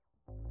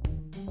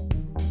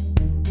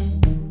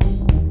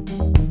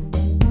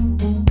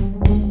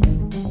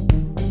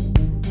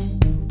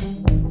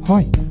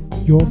Hi,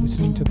 you're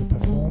listening to the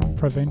Perform,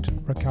 Prevent,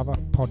 Recover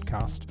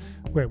podcast,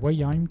 where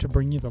we aim to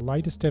bring you the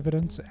latest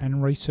evidence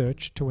and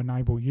research to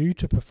enable you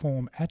to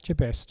perform at your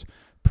best,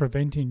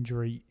 prevent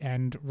injury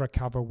and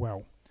recover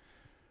well.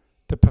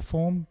 The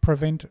Perform,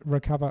 Prevent,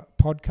 Recover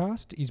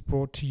podcast is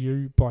brought to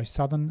you by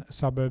Southern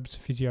Suburbs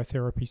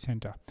Physiotherapy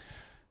Centre.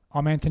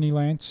 I'm Anthony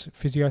Lance,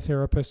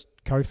 physiotherapist,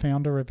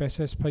 co-founder of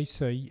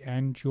SSPC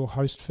and your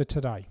host for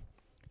today.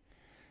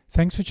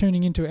 Thanks for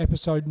tuning into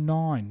episode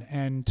 9,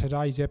 and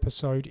today's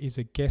episode is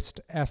a guest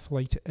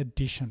athlete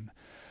edition.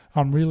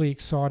 I'm really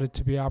excited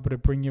to be able to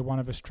bring you one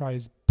of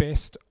Australia's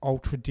best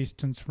ultra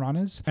distance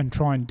runners and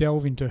try and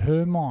delve into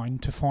her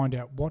mind to find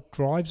out what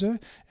drives her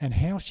and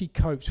how she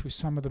copes with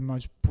some of the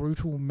most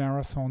brutal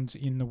marathons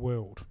in the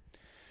world.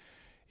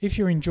 If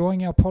you're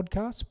enjoying our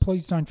podcast,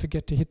 please don't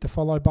forget to hit the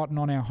follow button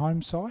on our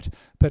home site.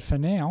 But for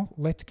now,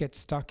 let's get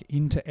stuck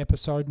into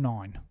episode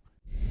 9.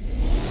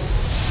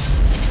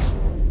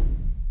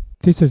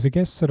 This is a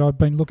guest that I've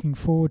been looking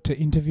forward to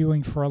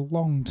interviewing for a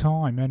long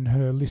time, and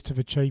her list of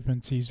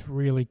achievements is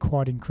really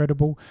quite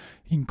incredible,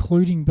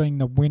 including being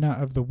the winner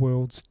of the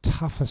world's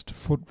toughest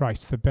foot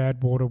race, the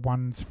Badwater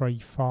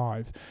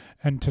 135.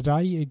 And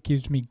today it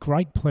gives me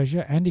great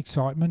pleasure and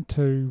excitement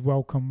to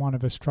welcome one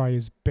of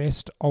Australia's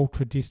best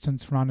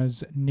ultra-distance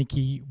runners,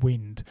 Nikki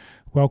Wynd.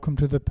 Welcome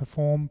to the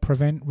Perform,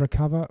 Prevent,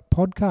 Recover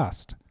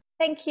podcast.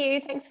 Thank you.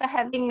 Thanks for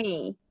having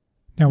me.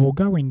 Now, we'll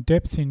go in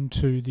depth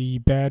into the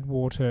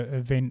Badwater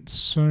event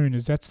soon,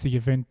 as that's the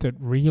event that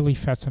really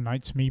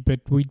fascinates me, but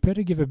we'd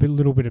better give a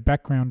little bit of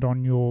background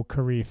on your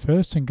career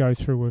first and go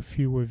through a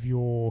few of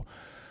your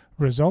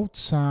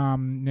results.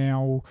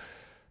 Now,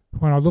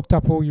 when I looked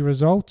up all your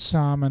results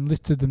and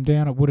listed them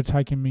down, it would have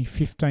taken me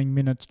 15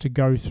 minutes to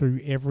go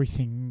through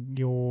everything.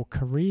 Your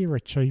career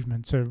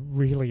achievements are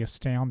really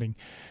astounding.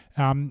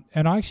 And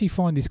I actually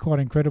find this quite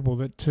incredible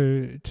that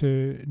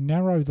to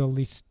narrow the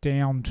list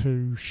down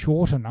to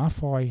short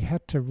enough, I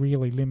had to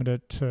really limit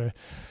it to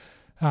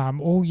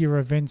all your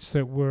events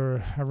that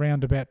were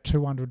around about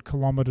 200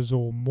 kilometres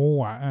or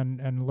more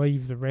and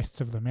leave the rest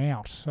of them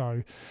out.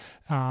 So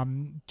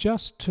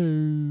just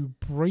to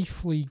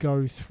briefly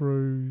go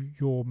through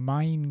your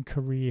main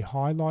career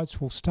highlights,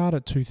 we'll start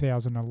at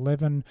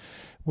 2011,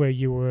 where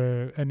you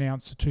were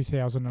announced the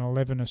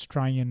 2011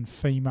 Australian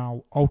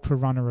Female Ultra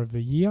Runner of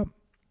the Year.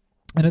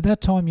 And at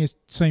that time, it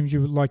seems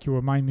like you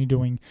were mainly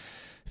doing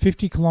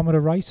 50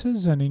 kilometre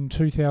races, and in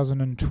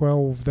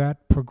 2012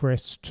 that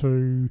progressed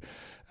to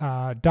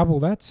double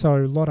that, so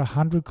a lot of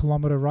 100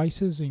 kilometre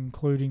races,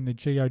 including the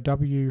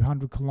GOW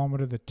 100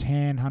 kilometre, the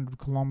TAN 100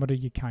 kilometre,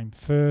 you came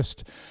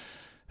first.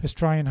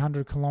 Australian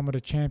 100 kilometre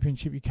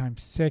championship, you came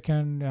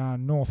second.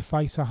 North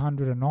Face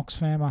 100 and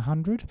Oxfam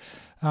 100.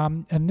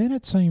 And then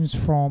it seems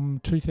from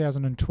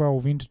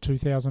 2012 into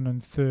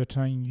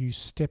 2013, you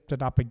stepped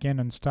it up again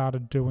and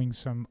started doing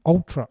some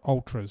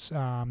ultras.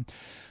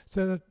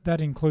 So that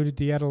included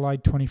the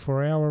Adelaide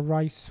 24-hour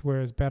race,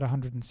 whereas about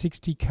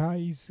 160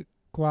 Ks,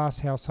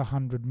 Glasshouse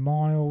 100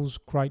 miles,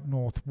 Great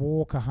North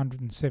Walk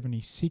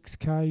 176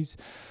 Ks,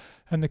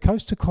 and the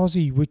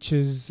Koscioszko, which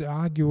is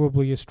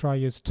arguably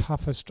Australia's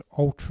toughest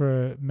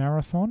ultra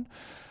marathon.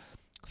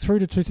 Through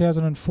to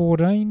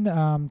 2014,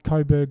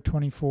 Coburg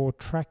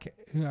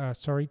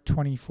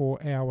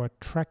 24-hour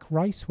track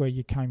race, where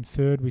you came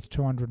third with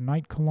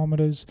 208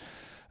 kilometres.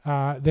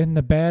 Then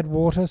the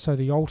Badwater, so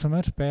the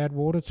ultimate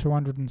Badwater,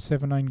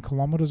 217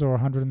 kilometres or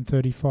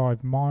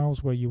 135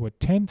 miles, where you were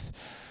 10th.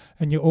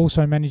 And you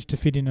also managed to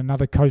fit in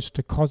another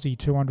Koscioszko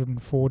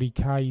 240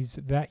 Ks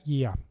that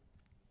year.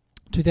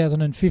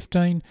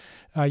 2015,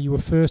 you were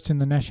first in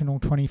the National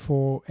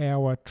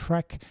 24-hour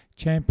track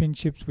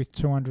championships with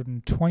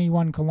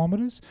 221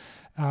 kilometres.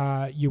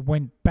 You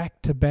went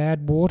back to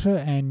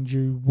Badwater and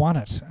you won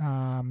it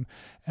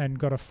and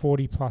got a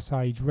 40-plus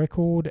age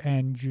record,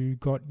 and you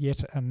got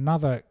yet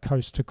another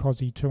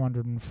Koscioszko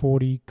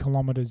 240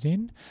 kilometres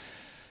in.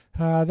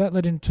 That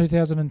led into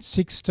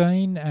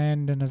 2016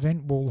 and an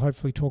event we'll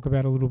hopefully talk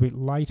about a little bit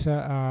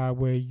later,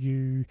 where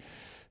you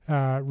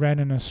ran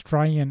an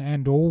Australian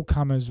and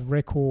all-comers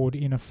record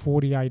in a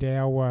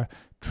 48-hour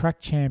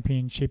track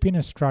championship in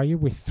Australia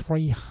with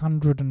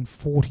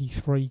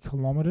 343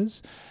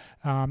 kilometres.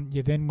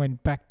 You then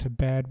went back to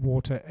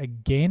Badwater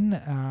again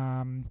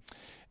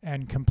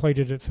and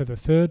completed it for the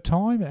third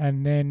time.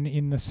 And then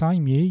in the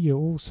same year, you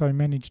also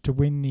managed to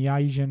win the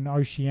Asian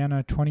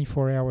Oceania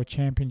 24-hour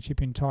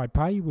championship in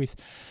Taipei with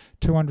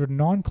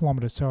 209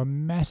 kilometres. So a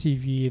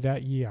massive year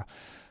that year.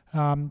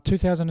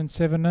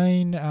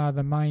 2017,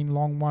 the main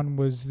long one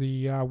was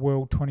the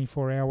World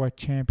 24-hour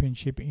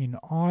Championship in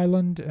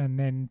Ireland, and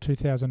then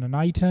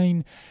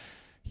 2018,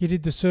 you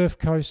did the Surf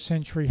Coast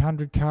Century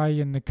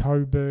 100k and the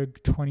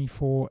Coburg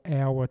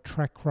 24-hour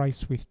track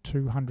race with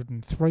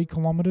 203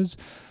 kilometres.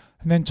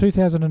 And then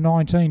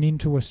 2019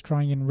 into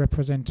Australian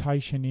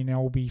representation in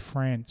Albi,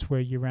 France, where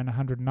you ran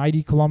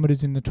 180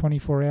 kilometres in the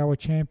 24-hour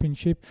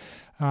championship.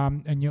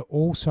 And you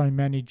also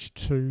managed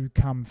to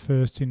come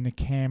first in the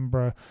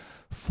Canberra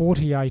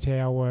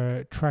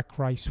 48-hour track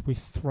race with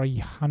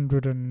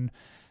 308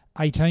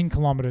 18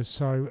 kilometres,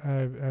 so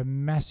a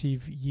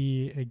massive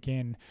year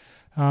again.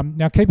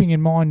 Now, keeping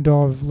in mind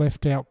I've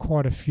left out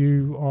quite a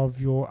few of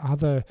your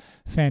other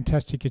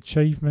fantastic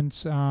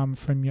achievements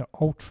from your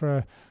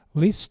ultra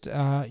list,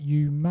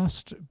 you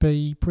must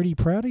be pretty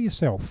proud of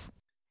yourself.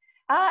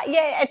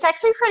 Yeah, it's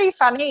actually pretty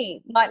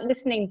funny, like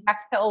listening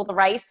back to all the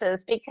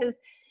races, because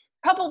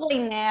probably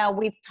now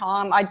with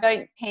time, I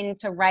don't tend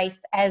to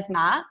race as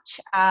much.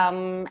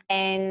 And,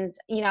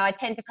 I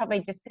tend to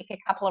probably just pick a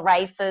couple of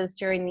races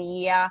during the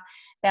year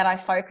that I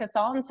focus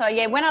on. So,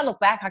 yeah, when I look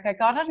back, I go,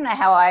 God, I don't know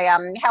how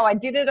I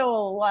did it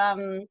all.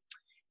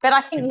 But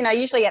I think,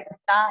 usually at the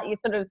start, you're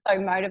sort of so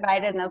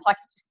motivated and it's like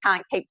you just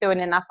can't keep doing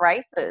enough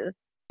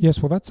races.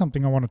 Yes, well, that's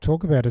something I want to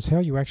talk about, is how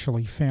you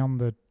actually found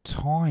the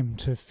time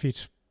to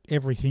fit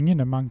everything in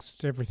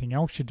amongst everything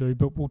else you do,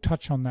 but we'll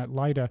touch on that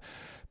later.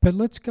 But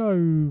let's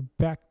go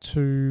back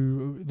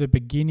to the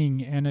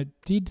beginning, and it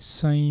did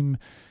seem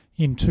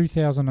in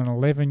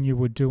 2011 you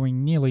were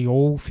doing nearly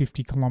all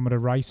 50-kilometre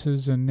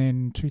races, and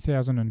then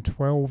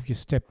 2012 you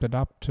stepped it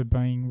up to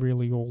being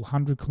really all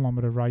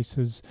 100-kilometre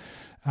races,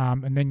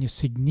 and then your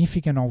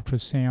significant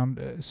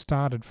ultrasound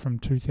started from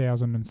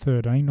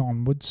 2013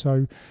 onwards.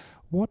 So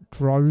what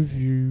drove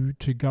you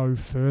to go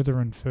further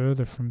and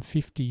further from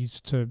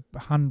 50s to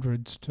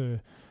 100s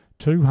to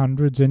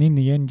 200s, and in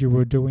the end you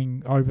were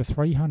doing over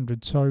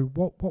 300? So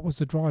what was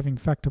the driving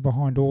factor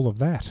behind all of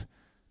that?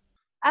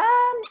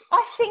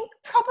 I think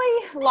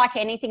probably like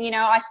anything,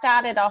 I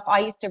started off, I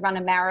used to run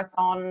a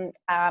marathon.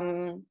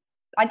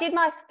 I did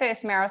my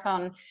first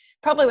marathon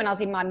probably when I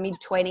was in my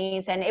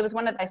mid-20s, and it was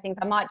one of those things,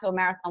 I might do a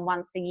marathon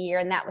once a year,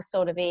 and that was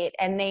sort of it.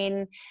 And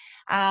then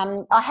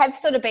I have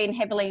sort of been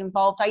heavily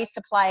involved. I used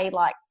to play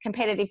like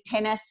competitive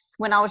tennis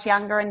when I was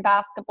younger, and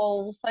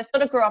basketball. So I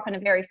sort of grew up in a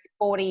very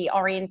sporty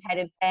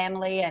orientated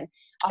family, and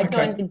I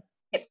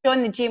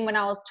joined the gym when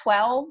I was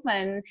 12,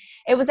 and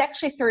it was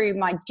actually through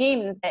my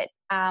gym that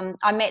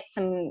I met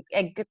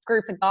a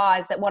group of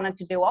guys that wanted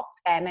to do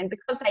Oxfam, and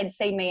because they'd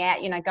seen me out,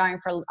 going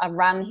for a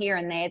run here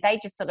and there, they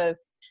just sort of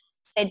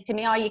said to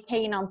me, "Oh, you're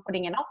keen on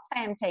putting an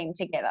Oxfam team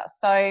together?"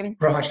 So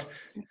right,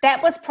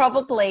 that was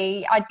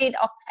probably, I did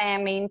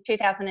Oxfam in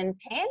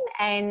 2010,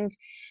 and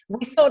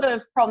we sort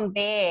of from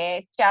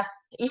there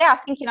I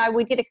think,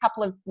 we did a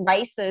couple of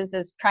races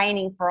as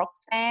training for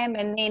Oxfam,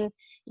 and then,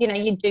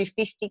 you do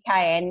 50K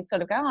and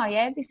sort of go, oh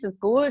yeah, this is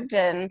good.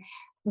 And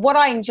what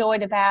I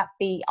enjoyed about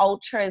the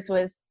ultras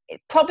was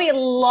probably a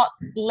lot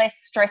less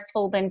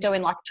stressful than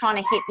doing like trying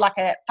to hit like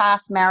a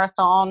fast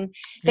marathon.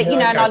 But,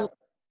 and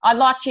I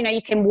liked,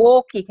 you can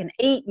walk, you can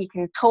eat, you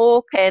can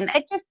talk, and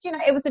it just,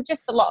 it was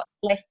just a lot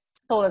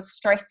less sort of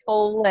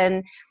stressful.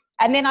 And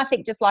then I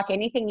think just like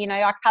anything,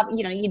 I cover,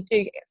 you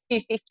do a few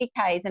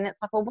 50Ks, and it's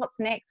like, well, what's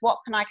next? What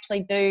can I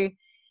actually do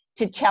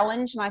to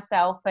challenge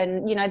myself?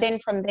 And, then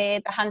from there,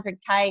 the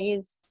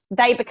 100Ks,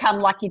 they become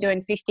like you're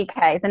doing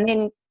 50Ks, and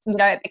then,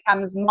 it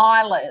becomes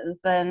milers.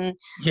 And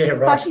yeah,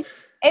 right. So I think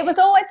it was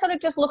always sort of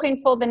just looking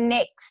for the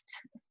next.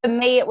 For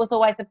me, it was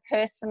always a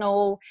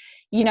personal,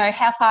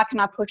 how far can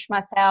I push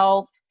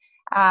myself?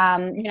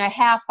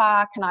 How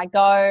far can I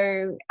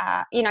go?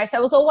 So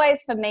it was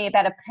always for me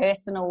about a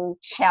personal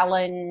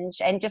challenge,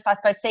 and just, I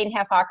suppose, seeing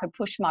how far I could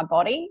push my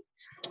body.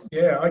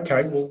 Yeah,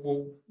 okay.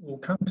 We'll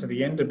come to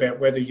the end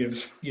about whether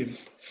you've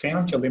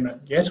found your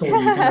limit yet, or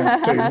you're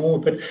going to do more.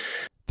 But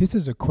this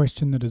is a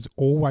question that has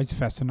always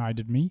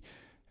fascinated me.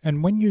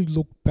 And when you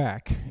look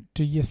back,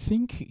 do you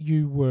think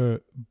you were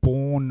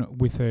born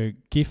with a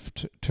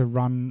gift to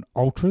run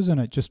ultras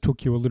and it just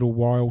took you a little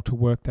while to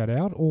work that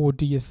out? Or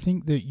do you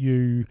think that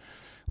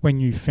when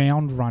you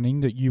found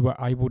running, that you were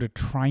able to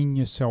train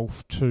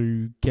yourself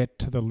to get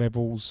to the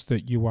levels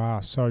that you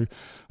are? So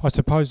I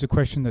suppose the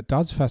question that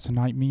does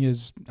fascinate me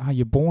is, are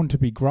you born to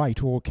be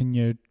great, or can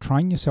you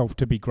train yourself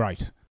to be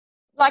great?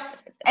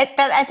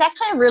 That's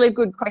actually a really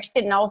good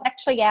question. I was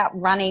actually out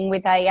running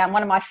with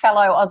one of my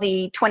fellow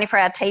Aussie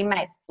 24-hour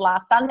teammates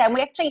last Sunday, and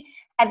we actually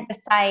had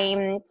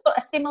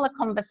a similar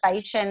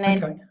conversation.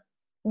 And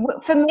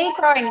for me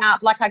growing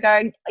up, like I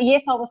go,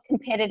 yes, I was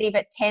competitive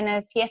at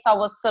tennis. Yes, I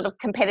was sort of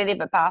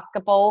competitive at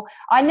basketball.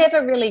 I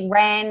never really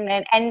ran.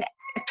 And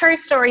the true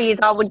story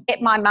is I would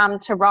get my mum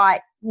to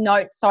write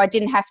notes so I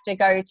didn't have to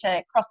go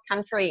to cross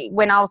country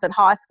when I was at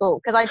high school,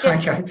 because I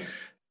just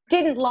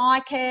didn't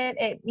like it.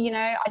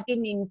 I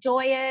didn't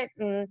enjoy it.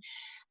 And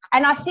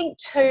I think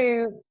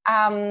too,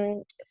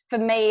 for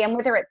me, and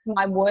whether it's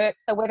my work,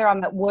 so whether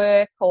I'm at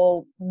work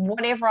or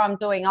whatever I'm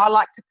doing, I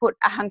like to put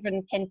 110%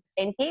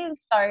 in.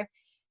 So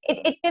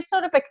it just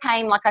sort of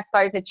became, like, I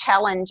suppose, a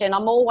challenge. And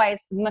I'm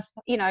always,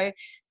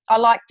 I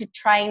like to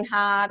train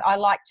hard. I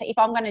like to, if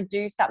I'm going to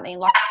do something,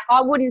 like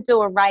I wouldn't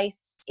do a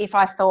race if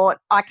I thought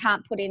I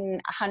can't put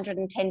in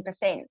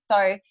 110%.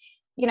 So,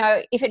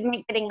 if it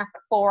meant getting up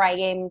at 4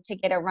 a.m. to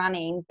get a run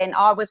in, then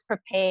I was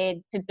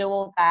prepared to do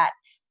all that.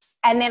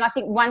 And then I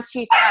think once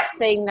you start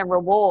seeing the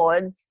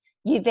rewards,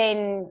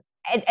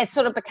 it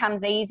sort of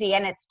becomes easy,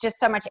 and it's just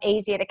so much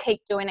easier to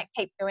keep doing it.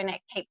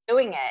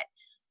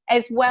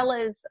 as well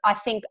as I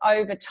think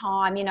over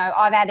time, you know,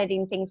 I've added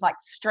in things like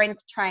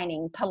strength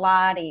training,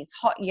 Pilates,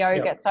 hot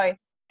yoga. Yep. So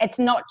it's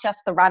not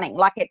just the running,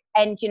 like it,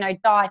 and, you know,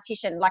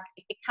 dietitian, like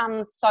it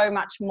becomes so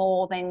much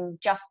more than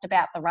just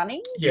about the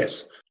running.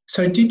 Yes.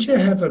 So did you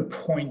have a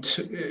point,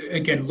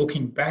 again,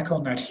 looking back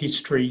on that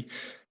history,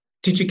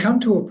 did you come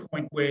to a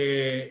point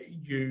where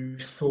you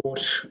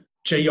thought,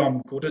 gee,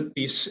 I'm good at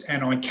this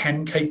and I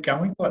can keep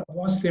going? Like,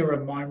 was there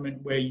a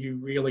moment where you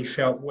really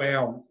felt,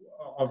 wow,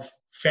 I've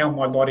found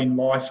my lot in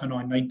life and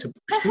I need to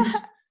push this?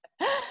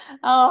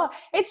 Oh,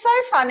 it's so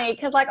funny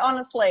because, like,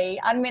 honestly,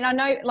 I mean, I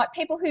know, like,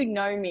 people who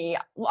know me,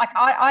 like,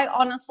 I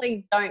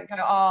honestly don't go,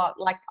 oh,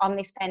 like, I'm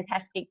this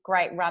fantastic,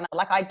 great runner.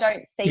 Like, I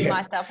don't see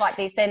myself like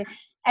this.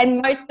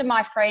 And most of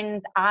my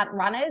friends aren't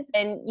runners.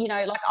 And, you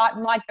know, like,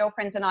 my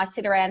girlfriends and I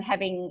sit around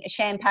having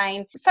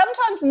champagne,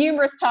 sometimes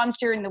numerous times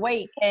during the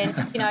week. And,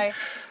 you know,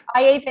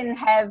 I even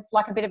have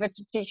like a bit of a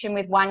tradition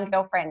with one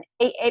girlfriend.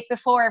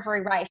 Before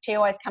every race, she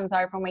always comes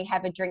over and we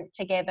have a drink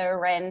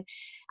together. And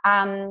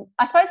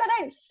I suppose I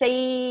don't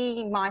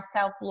see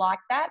myself like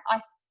that.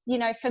 You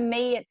know, for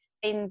me, it's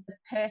been the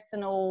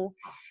personal,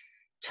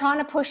 trying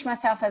to push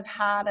myself as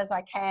hard as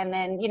I can.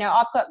 And, you know,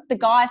 I've got the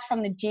guys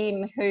from the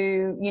gym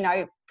who, you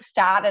know,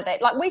 started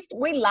it. Like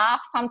we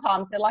laugh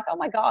sometimes. They're like, oh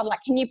my God, like,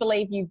 can you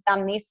believe you've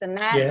done this and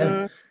that?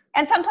 Yeah.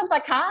 And sometimes I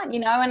can't,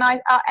 you know,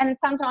 and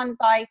sometimes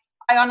I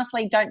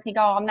honestly don't think,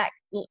 oh, I'm that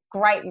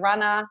great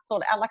runner,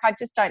 sort of, like, I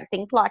just don't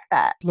think like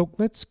that. Look,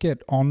 let's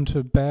get on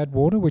to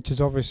Badwater, which is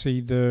obviously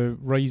the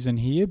reason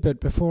here. But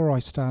before I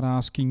start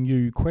asking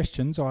you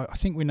questions, I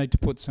think we need to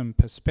put some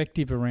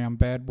perspective around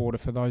Badwater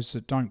for those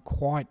that don't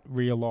quite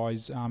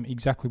realise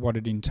exactly what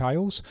it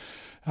entails.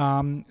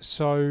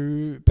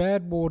 So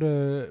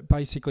Badwater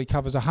basically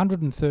covers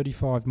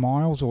 135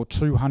 miles or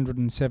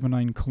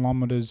 217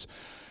 kilometres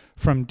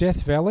from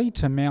Death Valley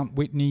to Mount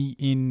Whitney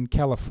in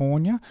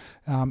California.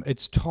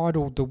 It's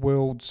titled the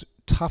world's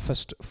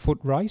toughest foot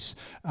race,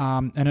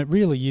 and it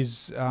really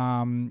is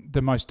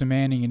the most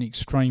demanding and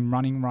extreme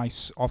running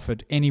race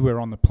offered anywhere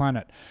on the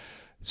planet.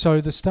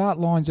 So the start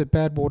line's at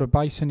Badwater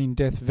Basin in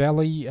Death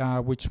Valley,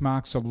 which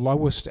marks the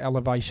lowest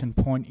elevation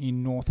point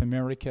in North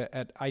America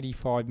at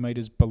 85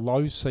 metres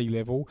below sea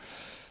level.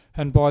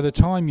 And by the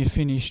time you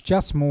finish,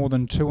 just more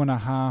than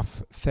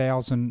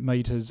 2,500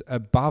 metres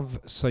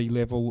above sea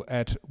level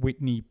at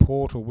Whitney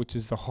Portal, which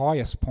is the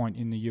highest point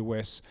in the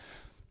US.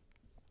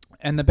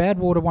 And the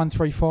Badwater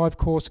 135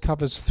 course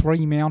covers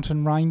 3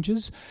 mountain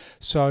ranges.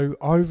 So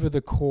over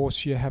the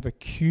course, you have a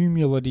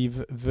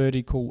cumulative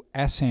vertical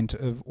ascent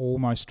of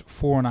almost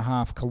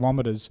 4.5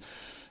 kilometres.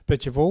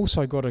 But you've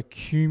also got a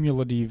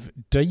cumulative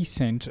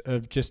descent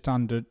of just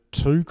under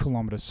 2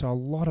 kilometres, so a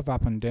lot of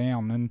up and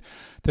down. And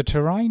the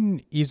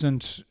terrain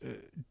isn't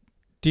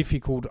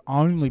difficult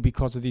only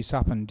because of this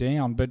up and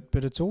down, but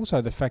it's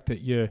also the fact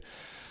that you're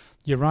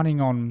running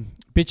on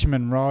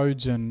bitumen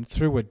roads and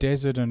through a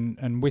desert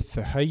and with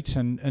the heat.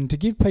 And to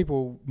give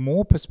people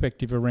more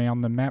perspective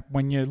around the map,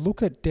 when you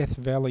look at Death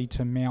Valley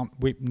to Mount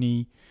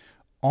Whitney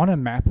on a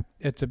map,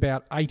 it's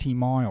about 80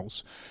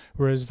 miles,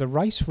 whereas the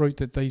race route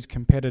that these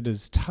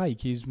competitors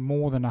take is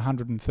more than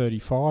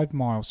 135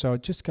 miles. So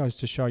it just goes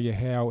to show you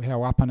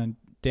how up and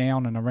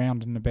down and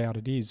around and about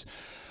it is.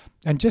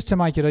 And just to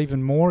make it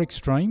even more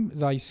extreme,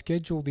 they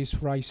schedule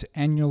this race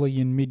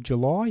annually in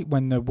mid-July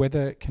when the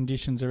weather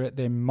conditions are at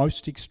their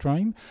most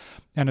extreme,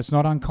 and it's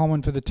not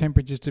uncommon for the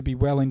temperatures to be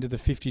well into the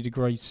 50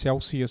 degrees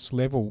Celsius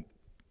level.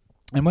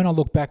 And when I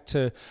look back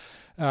to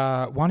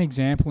one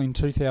example in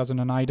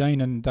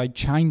 2018, and they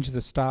changed the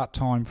start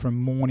time from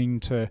morning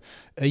to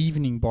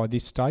evening by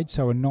this stage,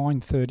 so a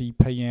 9:30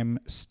 p.m.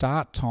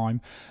 start time,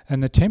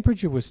 and the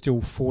temperature was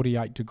still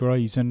 48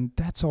 degrees, and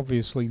that's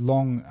obviously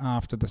long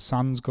after the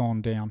sun's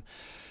gone down.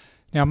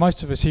 Now,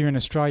 most of us here in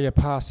Australia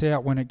pass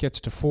out when it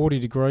gets to 40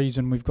 degrees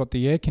and we've got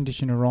the air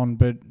conditioner on,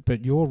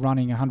 but you're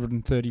running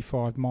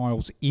 135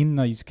 miles in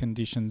these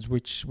conditions,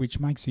 which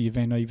makes the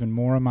event even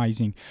more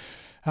amazing.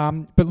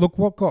 But look,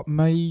 what got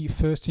me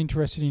first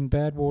interested in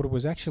Badwater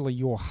was actually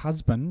your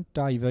husband,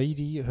 Dave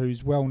Eadie,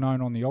 who's well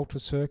known on the ultra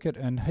circuit,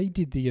 and he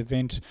did the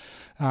event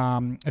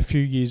a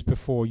few years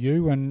before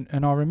you. And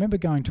I remember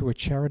going to a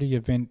charity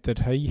event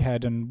that he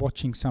had and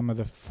watching some of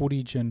the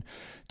footage and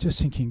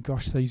just thinking,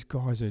 gosh, these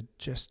guys are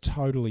just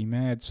totally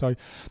mad. So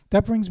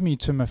that brings me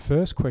to my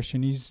first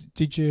question is,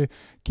 did you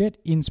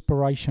get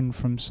inspiration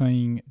from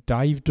seeing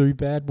Dave do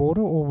Badwater,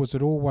 or was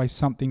it always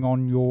something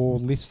on your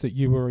list that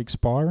you were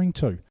aspiring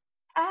to?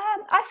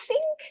 I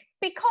think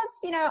because,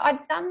 you know,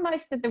 I'd done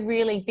most of the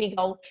really big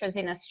ultras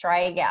in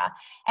Australia.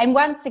 And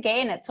once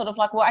again, it's sort of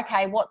like, well,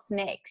 okay, what's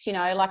next? You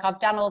know, like I've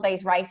done all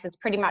these races,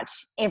 pretty much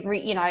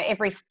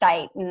every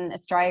state in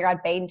Australia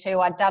I'd been to.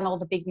 I'd done all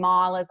the big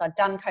milers. I'd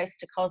done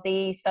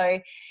Koscioszko. So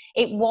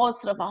it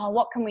was sort of, oh,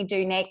 what can we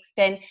do next?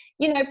 And,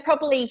 you know,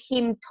 probably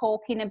him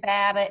talking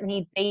about it and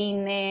he'd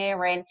been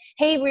there and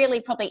he really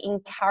probably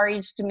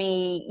encouraged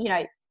me, you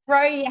know,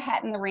 throw your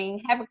hat in the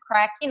ring, have a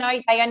crack. You know,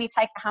 they only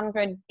take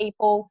 100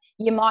 people.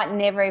 You might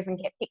never even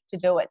get picked to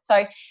do it.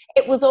 So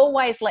it was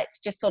always, let's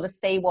just sort of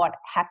see what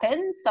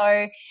happens.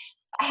 So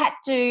I had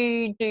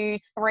to do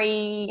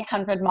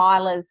 300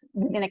 milers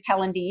within a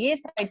calendar year.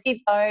 So I did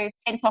those,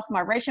 sent off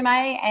my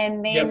resume,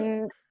 and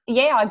then,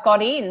 I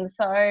got in.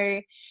 So,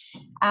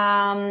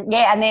 and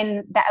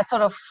then that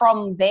sort of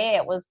from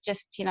there, it was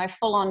just,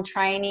 full on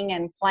training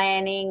and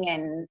planning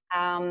and,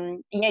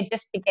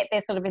 just to get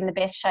there sort of in the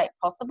best shape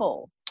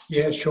possible.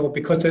 Yeah, sure.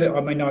 Because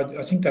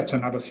I think that's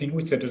another thing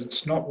with it.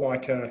 It's not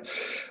like a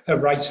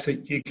race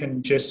that you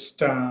can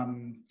just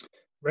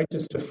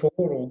register for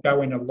or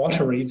go in a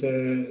lottery.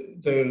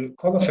 The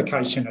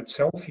qualification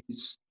itself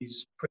is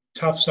pretty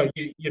tough. So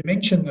you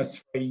mentioned the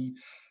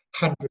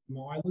 300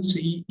 milers.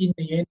 In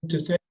the end,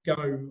 does that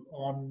go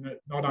on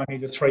not only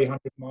the 300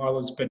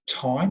 milers but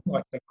time,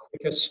 like the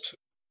quickest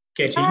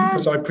get in?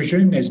 Because I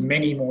presume there's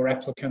many more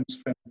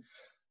applicants than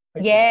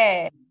people.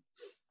 Yeah.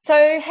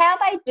 So how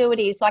they do it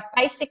is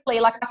basically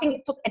I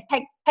think it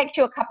takes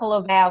you a couple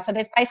of hours. So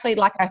there's basically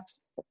a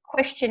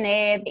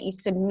questionnaire that you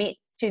submit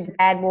to the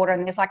Badwater,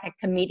 and there's a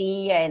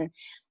committee, and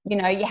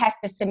you have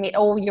to submit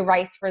all your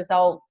race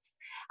results,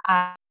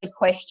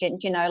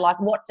 questions,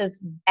 what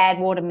does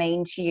Badwater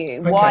mean to you?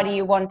 Okay. Why do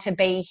you want to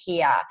be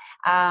here?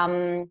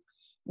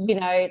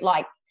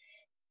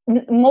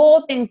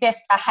 More than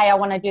just hey, I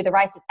want to do the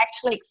race. It's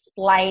actually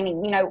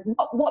explaining,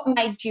 what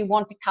made you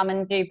want to come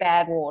and do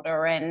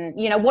Badwater, and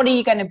what are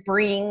you going to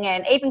bring,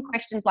 and even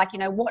questions like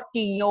what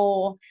do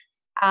your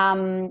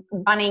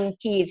running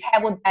peers,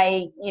 how would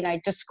they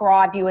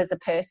describe you as a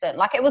person?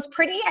 It was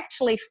pretty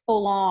actually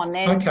full on,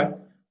 and okay.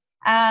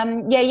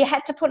 You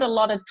had to put a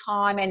lot of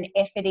time and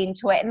effort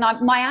into it. And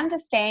my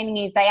understanding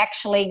is they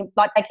actually,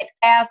 they get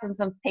thousands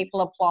of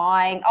people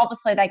applying.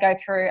 Obviously, they go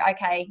through,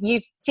 okay,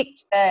 you've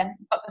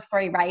got the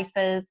 3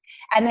 races,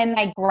 and then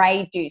they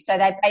grade you. So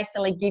they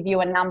basically give you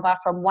a number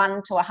from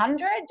 1 to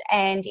 100.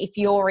 And if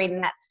you're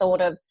in that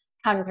sort of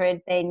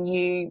 100, then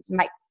you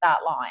make the start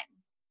line.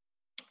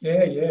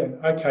 Yeah.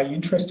 Okay,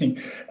 interesting.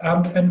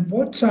 And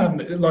what, I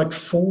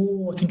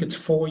think it's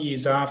 4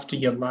 years after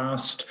your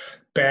last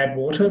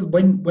Badwater,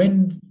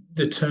 when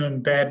the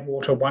term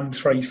Badwater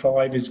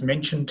 135 is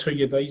mentioned to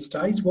you these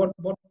days, what's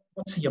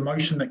the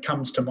emotion that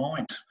comes to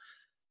mind?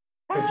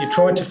 Have you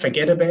tried to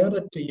forget about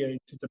it? Did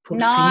it put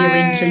fear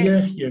into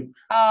you?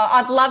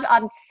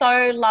 I'd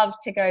so love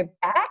to go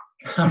back.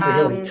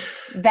 Really?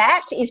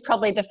 That is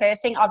probably the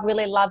first thing. I'd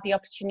really love the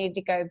opportunity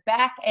to go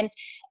back, and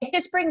it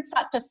just brings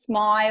such a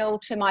smile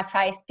to my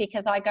face,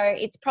 because I go,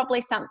 it's probably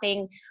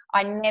something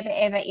I never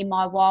ever in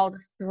my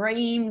wildest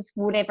dreams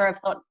would ever have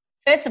thought.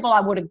 First of all, I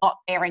would have got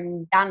there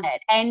and done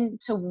it, and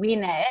to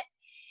win it.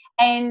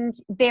 And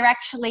they're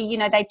actually,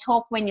 they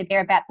talk when you're there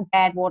about the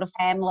Badwater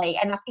family.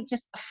 And I think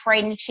just the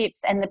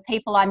friendships and the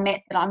people I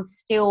met that I'm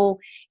still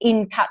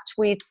in touch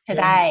with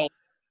today.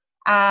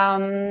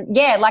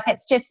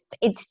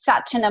 It's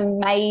such an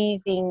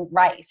amazing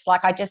race.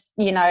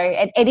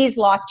 It is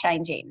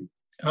life-changing.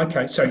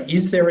 Okay, so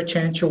is there a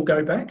chance you'll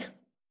go back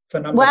for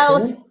number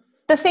 4?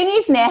 The thing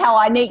is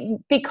now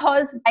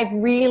because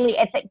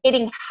it's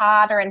getting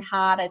harder and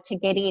harder to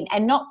get in,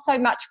 and not so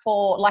much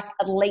for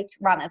elite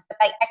runners, but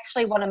they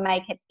actually want to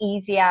make it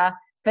easier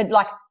for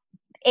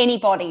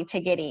anybody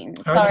to get in.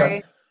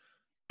 Okay. So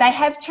they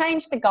have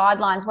changed the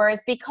guidelines, whereas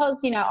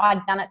because,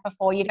 I'd done it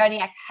before, you'd only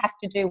have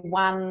to do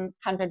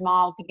 100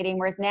 mile to get in,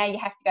 whereas now you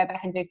have to go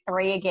back and do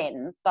 3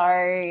 again.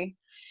 So.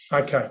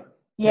 Okay.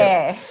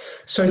 Yeah.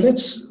 So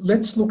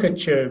let's look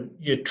at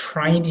your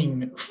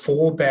training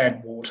for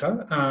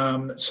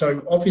Badwater.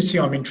 So obviously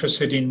I'm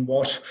interested in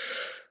what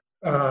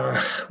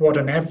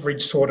an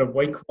average sort of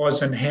week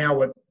was and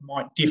how it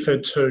might differ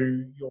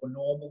to your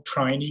normal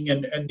training.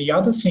 And the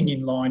other thing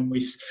in line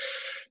with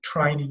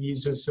training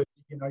is that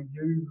you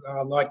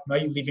like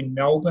me live in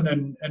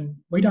Melbourne, and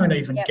we don't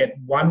even get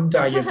one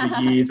day of the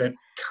year that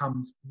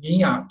comes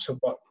near to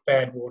what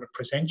Badwater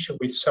presents you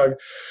with. So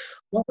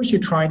what was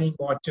your training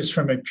like, just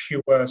from a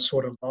pure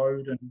sort of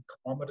load and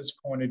kilometres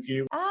point of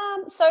view?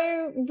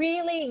 So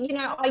really,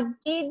 I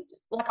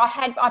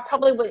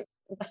probably was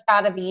at the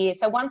start of the year.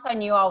 So once I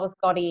knew I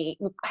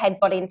had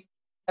got into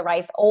the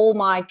race, all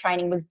my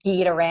training was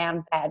geared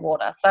around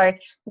Badwater. So,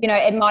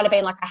 it might have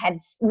been I had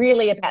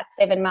really about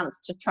 7 months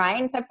to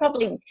train. So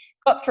probably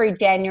got through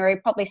January,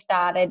 probably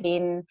started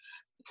in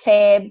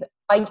Feb.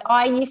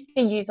 I used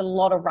to use a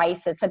lot of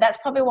races, so that's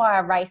probably why I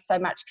race so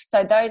much.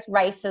 So those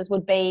races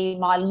would be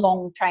my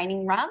long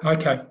training runs.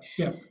 Okay,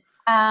 yeah.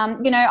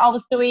 I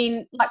was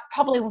doing the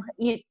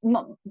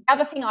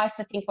other thing I used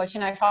to think was,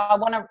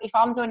 if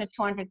I'm doing a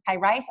 200k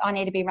race, I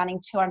need to be running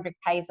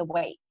 200k's a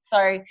week.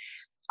 So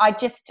I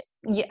just,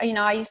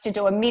 I used to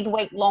do a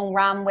midweek long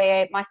run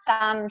where my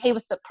son, he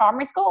was at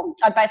primary school.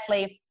 I'd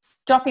basically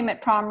drop him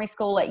at primary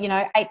school at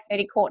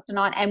 8:30 quarter to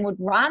 9, and would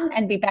run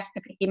and be back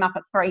to pick him up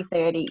at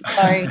 3:30.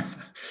 So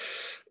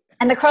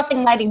and the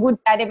crossing lady would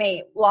say to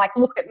me,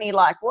 look at me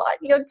like, what,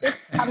 you're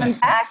just coming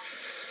back?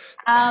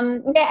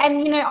 And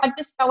I'd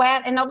just go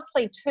out, and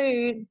obviously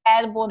too,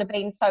 Badwater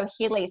being so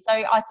hilly, so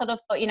I sort of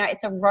thought,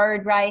 it's a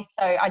road race,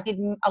 so I did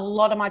a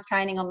lot of my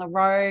training on the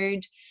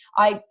road.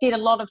 I did a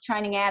lot of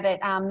training out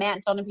at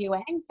Mount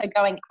Donobuang, so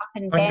going up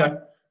and down.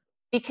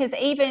 because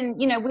even,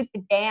 you know, with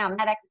the down,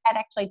 that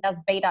actually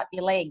does beat up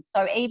your legs.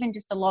 So even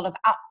just a lot of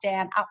up,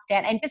 down,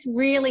 and just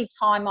really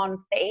time on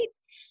feet.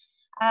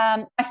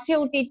 I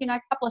still did, you know,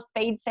 a couple of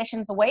speed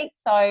sessions a week.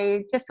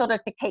 So just sort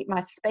of to keep my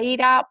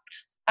speed up.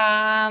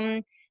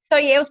 So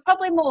yeah, it was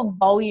probably more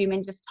volume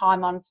and just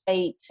time on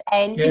feet.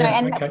 And, you know,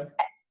 and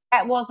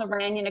that was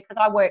around, you know, because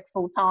I work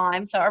full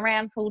time. So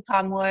around full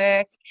time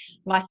work,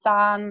 my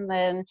son,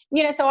 and,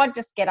 you know, so I'd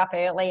just get up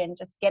early and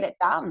just get it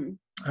done.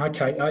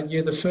 Okay.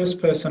 You're the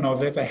first person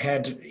I've ever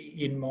had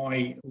in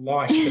my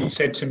life that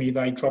said to me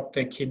they dropped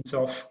their kids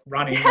off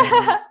running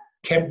and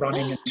kept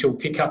running until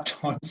pickup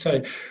time.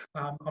 So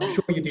I'm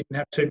sure you didn't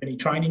have too many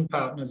training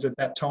partners at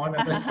that time,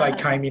 unless they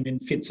came in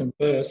fits and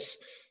bursts.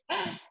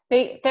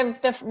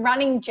 The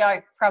running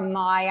joke from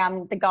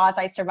my the guys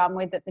I used to run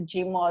with at the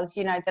gym was,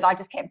 you know, that I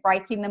just kept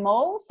breaking them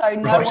all, so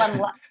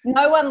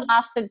no one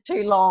lasted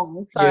too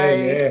long. So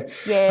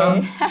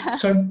yeah.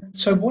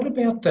 So what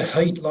about the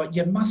heat? Like,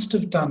 you must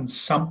have done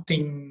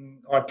something,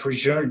 I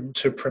presume,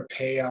 to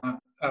prepare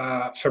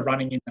for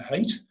running in the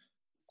heat.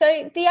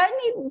 So the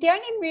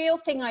only real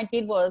thing I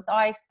did was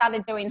I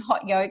started doing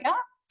hot yoga.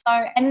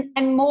 So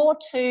and more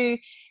to,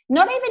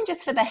 not even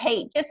just for the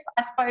heat, just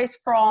I suppose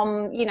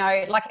from, you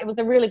know, like it was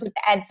a really good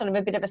to add sort of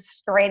a bit of a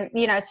strength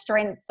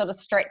sort of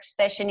stretch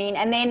session in.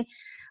 And then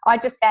I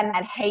just found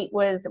that heat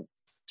was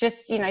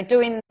just, you know,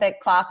 doing the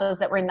classes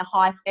that were in the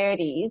high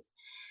 30s.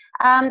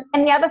 And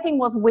the other thing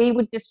was we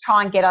would just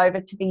try and get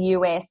over to the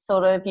US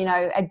sort of, you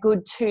know, a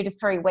good 2 to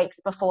 3 weeks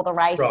before the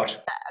race,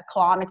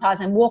 acclimatise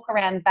and walk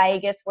around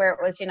Vegas where it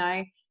was, you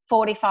know,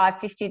 45,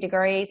 50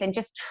 degrees, and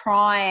just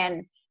try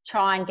and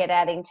get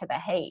out into the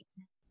heat.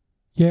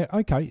 Yeah,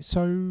 okay.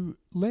 So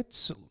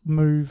let's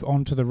move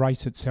on to the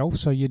race itself.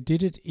 So you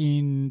did it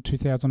in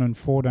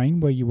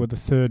 2014 where you were the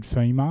third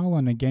female,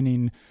 and again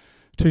in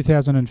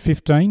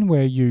 2015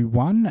 where you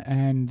won,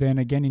 and then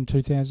again in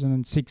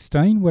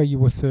 2016 where you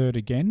were third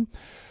again.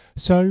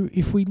 So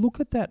if we look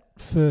at that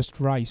first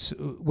race,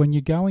 when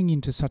you're going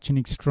into such an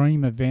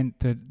extreme event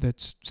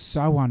that's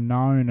so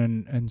unknown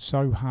and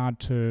so hard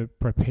to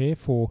prepare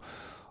for,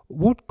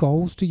 what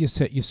goals do you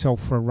set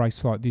yourself for a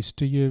race like this?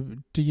 Do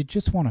you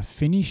just want to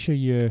finish? Are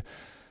you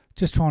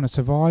just trying to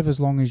survive as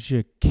long as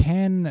you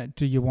can?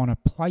 Do you want a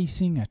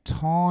placing, a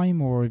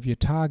time, or have you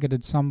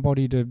targeted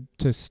somebody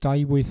to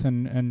stay with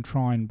and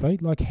try and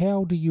beat? Like,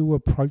 how do you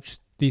approach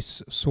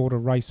this sort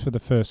of race for the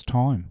first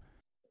time?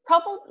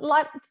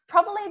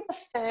 Probably the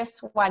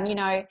first one, you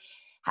know,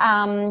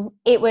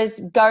 it was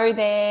go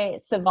there,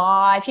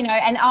 survive, you know,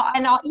 and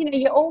you know,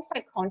 you're also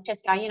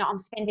conscious going, you know, I'm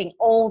spending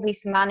all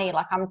this money,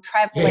 like I'm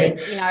traveling,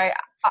 you know,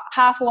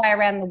 halfway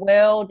around the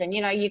world, and,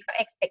 you know, you've got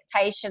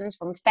expectations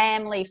from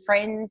family,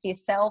 friends,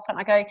 yourself. And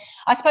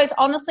I suppose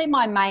honestly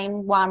my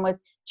main one was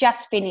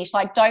just finish,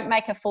 like don't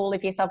make a fool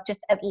of yourself,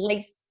 just at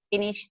least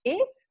finish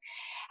this.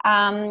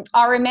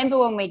 I remember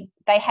when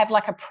they have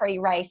like a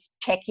pre-race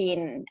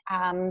check-in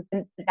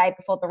the day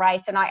before the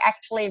race, and I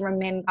actually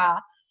remember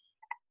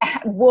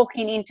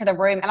walking into the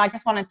room and I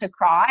just wanted to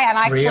cry, and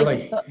I actually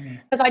just thought,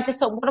 because I just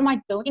thought, what am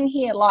I doing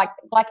here? Like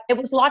it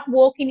was like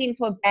walking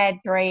into a bad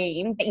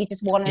dream that you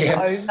just wanted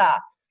over.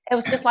 It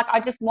was just like,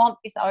 I just want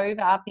this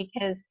over,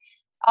 because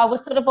I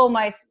was sort of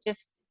almost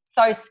just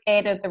so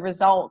scared of the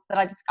result that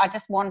I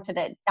just wanted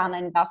it done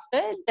and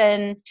dusted.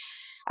 And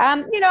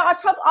you know,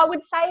 I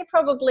would say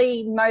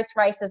probably most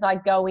races I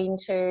go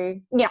into,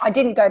 you know, I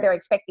didn't go there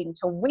expecting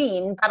to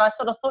win, but I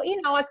sort of thought,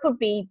 you know, I could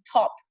be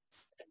top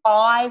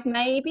 5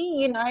 maybe,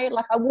 you know,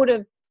 like I would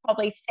have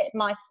probably set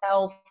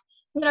myself,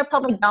 you know,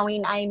 probably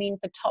going aiming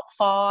for top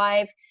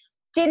 5.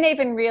 Didn't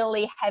even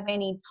really have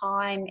any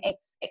time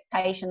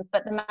expectations,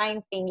 but the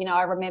main thing, you know,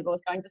 I remember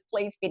was going, just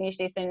please finish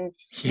this, and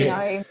you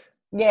know,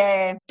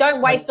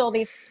 don't waste all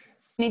this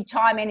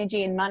time,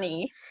 energy and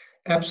money.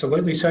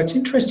 Absolutely. So it's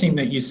interesting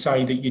that you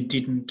say that you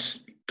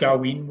didn't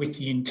go in with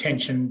the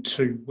intention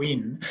to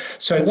win.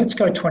 So let's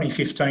go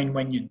 2015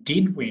 when you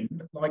did win.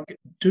 Like,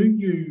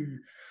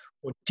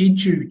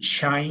 did you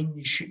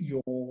change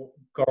your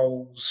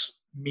goals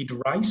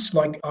mid-race?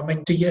 Like, I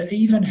mean, do you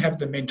even have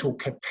the mental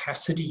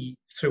capacity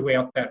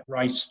throughout that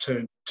race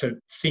to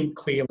think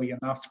clearly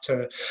enough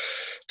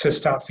to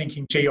start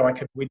thinking, gee, I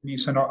could win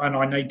this, and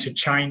I need to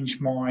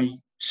change my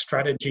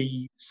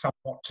strategy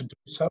somewhat to do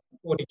so?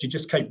 Or did you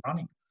just keep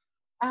running?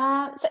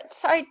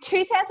 So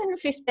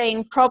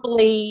 2015,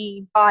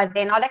 probably by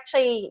then, I'd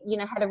actually, you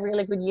know, had a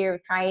really good year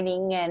of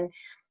training, and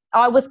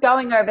I was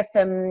going over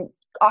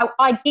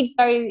I did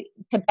go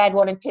to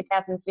Badwater in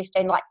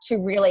 2015, like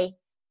to really,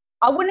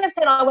 I wouldn't have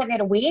said I went there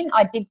to win.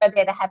 I did go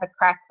there to have a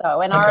crack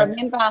though. And I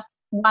remember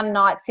one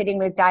night sitting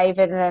with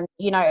David, and,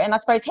 you know, and I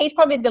suppose he's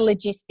probably the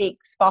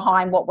logistics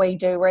behind what we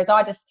do, whereas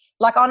I just,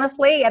 like,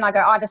 honestly, and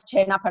I just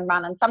turn up and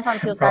run. And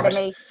sometimes he'll say to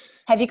me,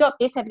 have you got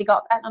this? Have you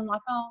got that? And I'm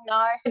like, oh,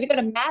 no. Have you got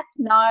a map?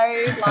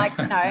 No. Like,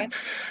 no.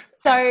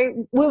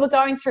 So we were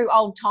going through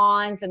old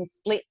times and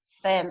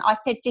splits, and I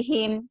said to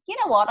him, you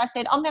know what? I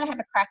said, I'm going to have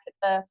a crack at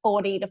the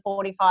 40 to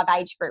 45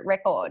 age group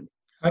record.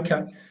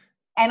 Okay.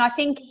 And I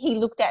think he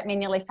looked at me and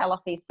nearly fell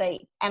off his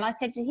seat. And I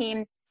said to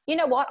him, you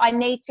know what, I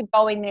need to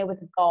go in there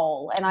with a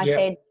goal. And I Yeah.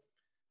 said,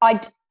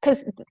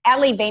 because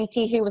Ali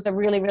Venti, who was a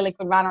really, really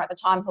good runner at the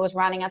time who was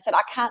running, I said,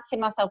 I can't see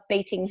myself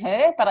beating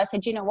her. But I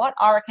said, you know what,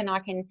 I reckon I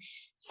can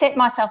set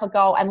myself a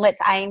goal and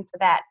let's aim for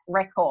that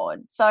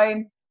record.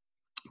 So,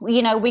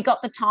 you know, we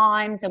got the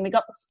times and we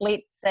got the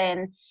splits,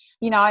 and,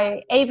 you know,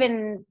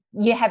 even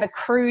you have a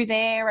crew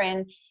there,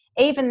 and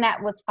even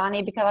that was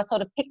funny because I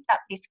sort of picked up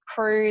this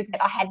crew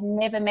that I had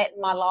never met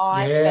in my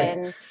life. Yeah.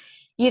 And,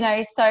 you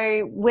know,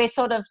 so we're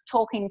sort of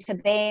talking to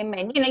them,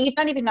 and, you know, you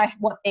don't even know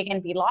what they're going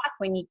to be like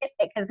when you get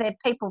there because they're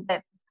people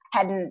that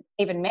hadn't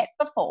even met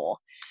before.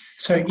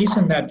 So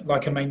isn't that,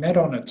 like, I mean, that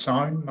on its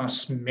own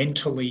must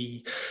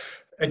mentally,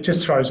 it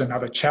just throws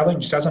another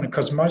challenge, doesn't it?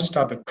 Because most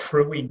other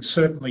crewing,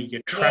 certainly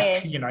your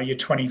track, Yes. you know, your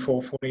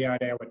 24,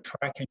 48-hour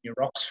track and your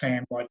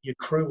Oxfam, like your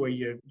crew are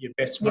your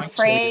best Your mates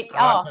or your friend,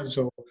 partners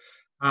or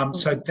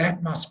so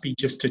that must be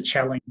just a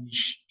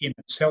challenge in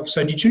itself.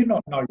 So did you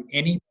not know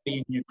anybody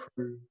in your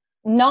crew?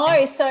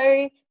 No,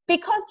 so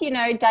because, you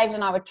know, David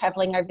and I were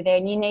traveling over there,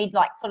 and you need,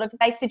 like, sort of,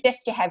 they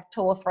suggest you have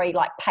 2 or 3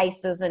 like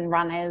pacers and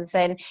runners,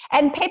 and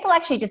people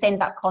actually just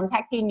end up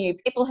contacting you,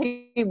 people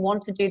who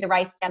want to do the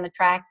race down the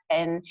track.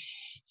 And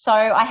so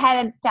I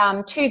had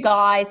 2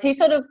 guys who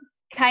sort of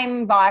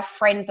came by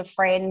friends of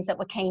friends that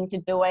were keen to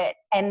do it,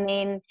 and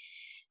then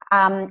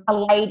a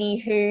lady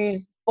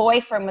whose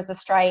boyfriend was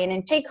Australian,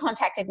 and she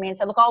contacted me and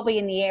said, look, I'll be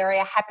in the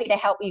area, happy to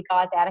help you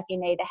guys out if you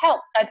need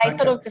help. So they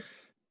sort of just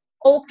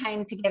all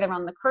came together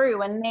on the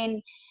crew. And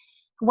then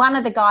one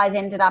of the guys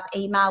ended up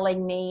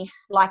emailing me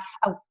like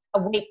a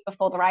week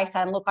before the race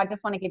saying, look, I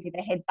just want to give you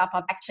the heads up,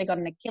 I've actually got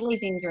an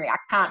Achilles injury, I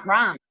can't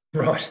run.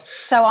 Right.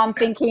 So I'm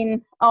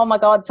thinking, oh my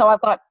God, so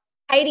I've got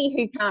Katie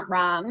who can't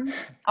run,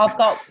 I've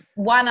got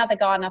one other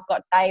guy, and I've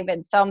got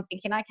David. So I'm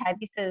thinking, okay,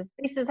 this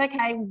is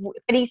okay.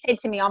 But he said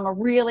to me, I'm a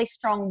really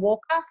strong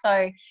walker,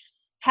 so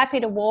happy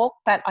to walk,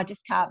 but I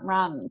just can't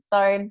run.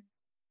 So,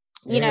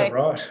 you know,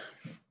 right.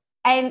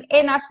 And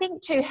I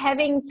think too,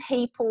 having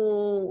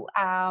people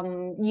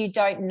you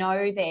don't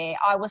know there,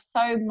 I was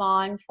so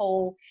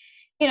mindful,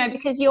 you know,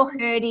 because you're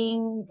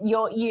hurting,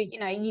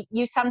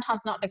 you're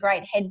sometimes not in a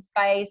great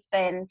headspace,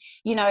 and,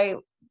 you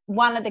know,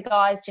 one of the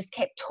guys just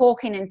kept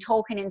talking and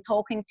talking and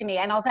talking to me,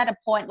 and I was at a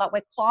point like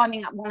we're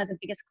climbing up one of the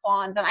biggest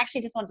climbs, and I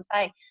actually just wanted to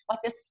say, like,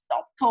 just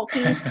stop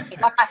talking to me.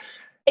 Like, I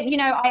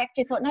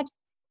actually thought, no,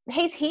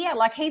 he's here,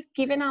 like, he's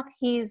given up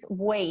his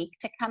week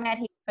to come out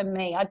here for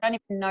me. I don't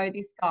even know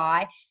this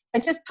guy.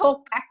 So just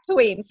talk back to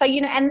him. So,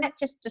 you know, and that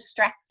just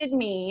distracted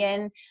me.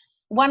 And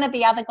one of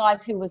the other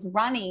guys who was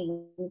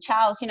running,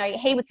 Charles, you know,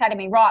 he would say to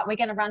me, right, we're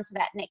going to run to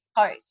that next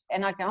post.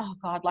 And I'd go, oh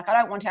God, like, I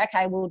don't want to.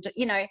 Okay, we'll do,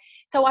 you know.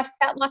 So I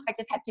felt like I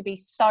just had to be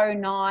so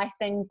nice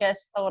and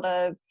just sort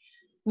of,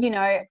 you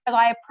know, but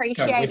I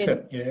appreciated, go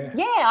with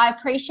it, I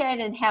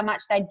appreciated how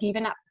much they'd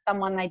given up to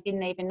someone they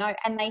didn't even know.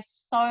 And they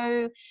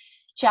so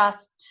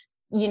just,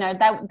 you know,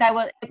 they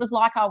were, it was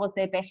like I was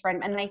their best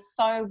friend, and they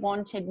so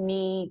wanted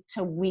me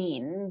to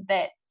win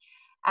that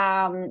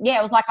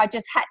it was like I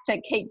just had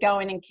to keep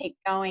going,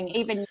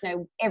 even, you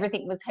know,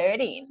 everything was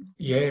hurting.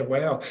 Yeah,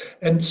 wow.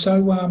 And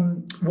so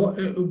what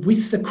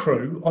with the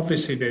crew,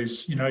 obviously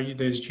there's, you know,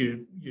 there's your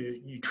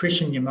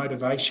nutrition, your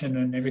motivation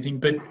and everything,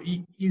 but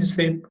is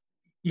there,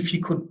 if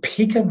you could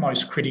pick a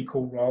most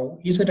critical role,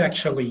 is it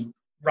actually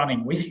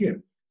running with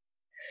you?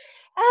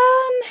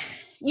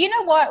 You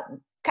know what,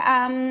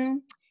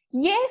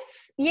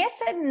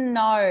 yes and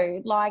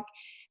no. Like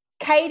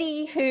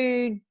Katie,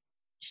 who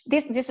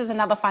this is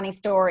another funny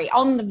story.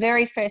 On the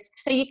very first,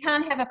 so you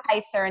can't have a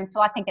pacer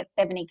until I think it's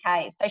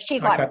 70K. So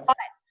she's like, right,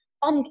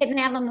 I'm getting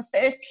out on the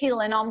first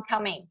hill and I'm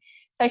coming.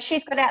 So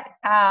she's got out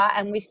the car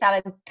and we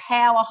started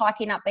power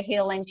hiking up the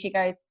hill, and she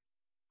goes,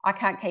 I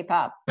can't keep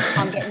up.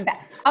 I'm getting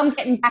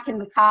back in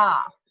the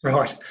car.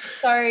 Right.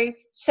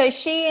 So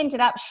she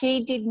ended up,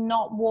 she did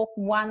not walk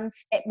one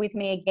step with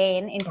me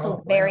again until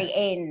the very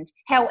end.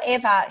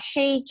 However,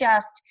 she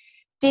just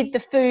did the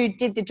food,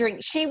 did the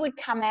drink. She would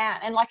come out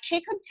and, like, she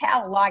could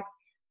tell, like,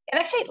 it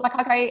actually, like,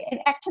 it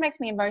actually makes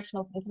me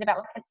emotional thinking about,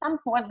 like, at some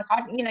point,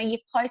 like, you know, you're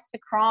close to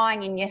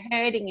crying and you're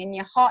hurting and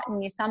you're hot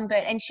and you're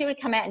sunburnt, and she would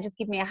come out and just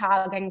give me a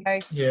hug and go,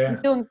 you're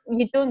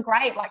doing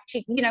great. Like,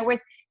 she, you know,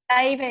 whereas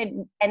David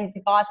and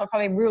the guys were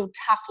probably real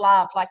tough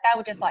love. Like, they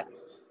were just like,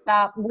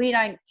 up, we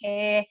don't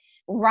care,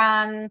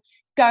 run,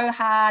 go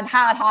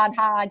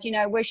hard, you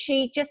know, where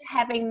she just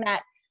having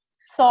that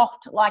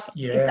soft, like,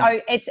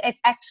 it's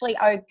actually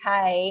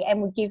okay,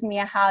 and would give me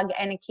a hug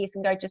and a kiss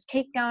and go, just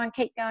keep going.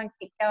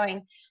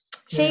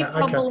 She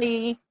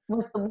probably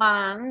was the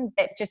one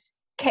that just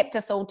kept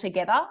us all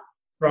together.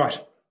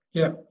 Right.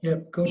 Yeah,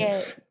 good.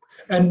 Yeah.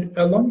 And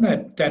along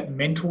that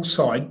mental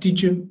side, do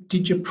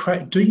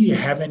you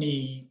have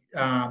any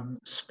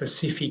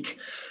specific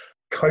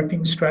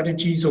coping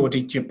strategies, or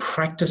did you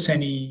practice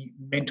any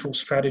mental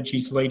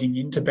strategies leading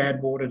into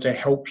Badwater to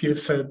help you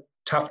for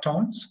tough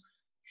times?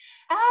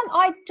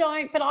 I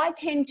don't, but I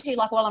tend to,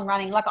 like, while I'm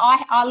running, like,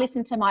 I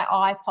listen to my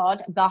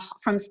iPod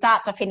from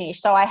start to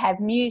finish. So I have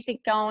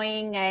music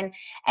going, and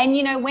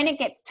you know, when it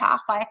gets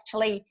tough, I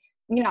actually,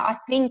 you know, I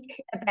think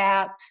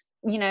about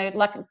you know,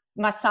 like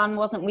my son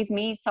wasn't with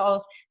me, so I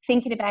was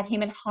thinking about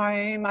him at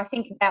home. I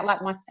think about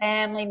like my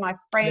family, my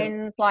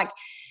friends, like,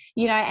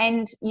 you know,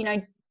 and, you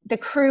know, the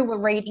crew were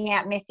reading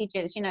out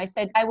messages, you know,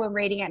 so they were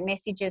reading out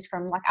messages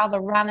from like other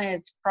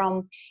runners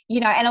from, you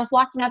know, and it was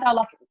like, you know, they're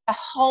like, the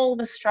whole of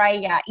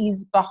Australia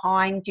is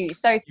behind you.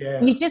 So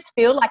you just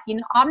feel like, you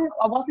know,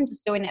 I wasn't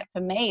just doing it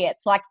for me.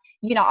 It's like,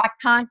 you know, I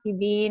can't give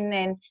in.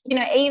 And, you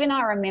know, even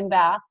I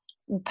remember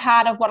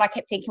part of what I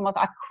kept thinking was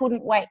I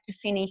couldn't wait to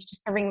finish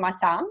just to ring my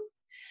son.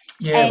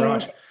 Yeah,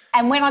 right.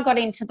 And when I got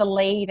into the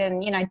lead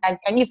and, you know,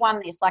 Dave's going, you've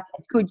won this, like,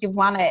 it's good, you've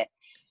won it.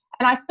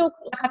 And I still,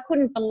 like, I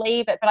couldn't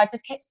believe it, but I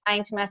just kept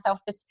saying to myself,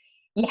 just,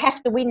 you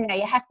have to win now,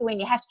 you have to win,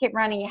 you have to keep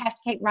running, you have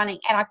to keep running.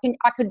 And I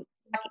could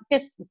like,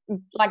 just,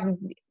 like,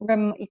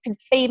 you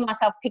could see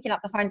myself picking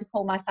up the phone to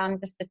call my son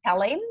just to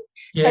tell him.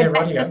 Yeah, so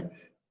right.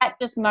 That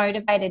just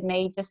motivated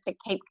me just to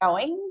keep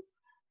going.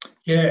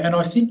 Yeah, and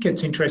I think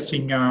it's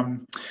interesting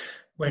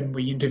when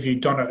we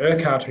interviewed Donna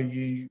Urquhart, who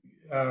you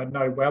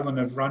know well and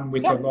have run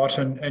with a lot,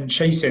 and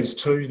she says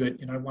too that,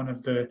 you know, one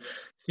of the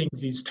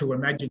things is to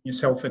imagine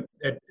yourself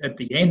at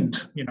the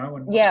end, you know,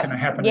 and what's going to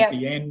happen at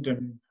the end,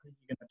 and who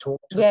you're going to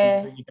talk to,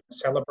 and who you're going to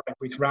celebrate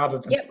with, rather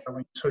than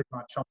dwelling too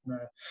much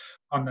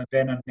on the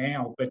then and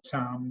now. But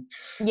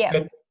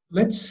but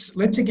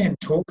let's again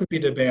talk a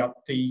bit about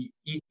the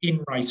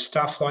in race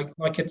stuff.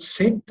 Like it's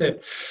said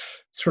that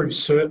through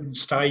certain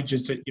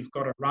stages that you've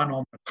got to run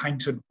on the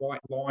painted white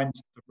lines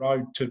of the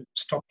road to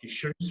stop your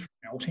shoes from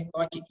melting.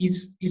 Like,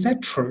 is that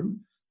true?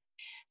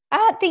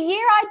 The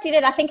year I did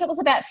it, I think it was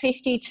about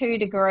 52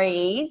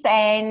 degrees,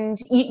 and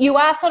you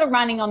are sort of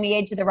running on the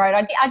edge of the road.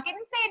 I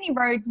didn't see any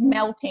roads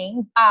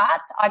melting,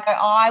 but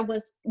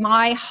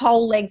my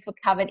whole legs were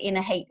covered in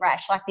a heat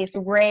rash, like this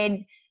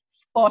red,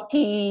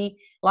 spotty,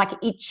 like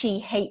itchy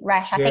heat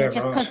rash. I think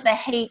just because the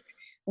heat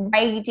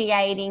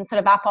radiating sort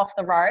of up off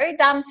the road.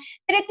 But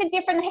it's a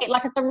different heat.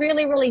 Like, it's a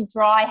really, really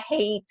dry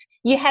heat.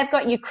 You have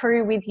got your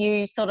crew with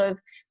you sort of,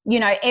 you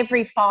know,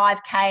 every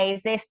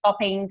 5Ks, they're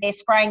stopping, they're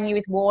spraying you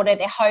with water,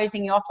 they're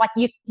hosing you off. Like,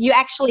 you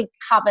actually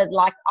covered,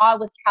 like I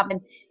was covered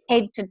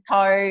head to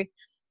toe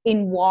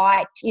in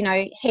white, you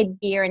know,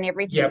 headgear and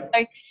everything.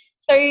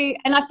 So,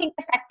 and I think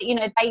the fact that, you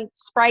know, they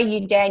spray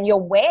you down, you're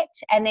wet,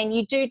 and then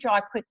you do dry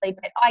quickly.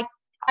 But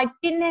I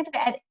didn't ever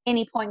at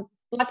any point,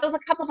 like, there was a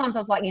couple of times I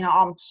was like, you know,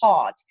 I'm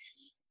hot,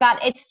 but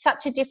it's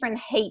such a different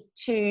heat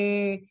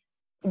to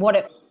what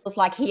it feels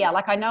like here.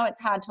 Like, I know it's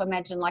hard to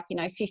imagine, like, you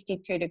know,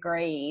 52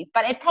 degrees,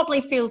 but it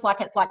probably feels like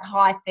it's like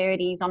high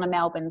 30s on a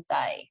Melbourne's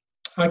day.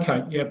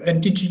 Okay, yeah.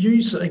 And did you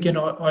use, again,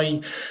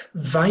 I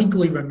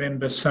vaguely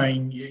remember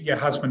seeing your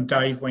husband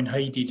Dave, when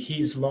he did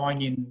his,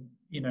 lying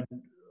in an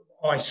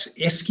ice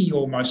esky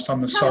almost on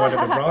the side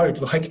of the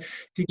road. Like,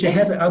 did you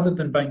have, other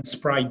than being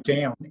sprayed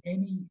down,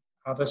 any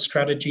other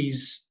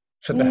strategies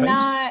for the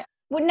heat?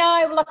 Well,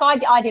 no, look,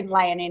 I didn't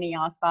lay in any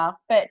ice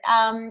baths, but,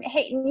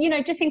 you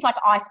know, just things like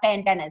ice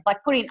bandanas,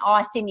 like putting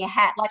ice in your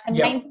hat. Like, the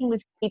main thing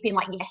was keeping,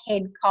 like, your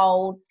head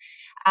cold.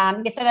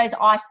 So those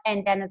ice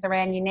bandanas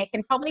around your neck,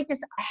 and probably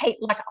just heat,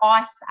 like,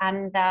 ice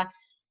under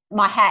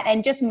my hat,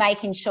 and just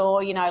making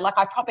sure, you know, like,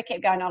 I probably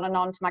kept going on and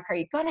on to my crew,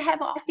 you've got to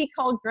have icy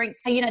cold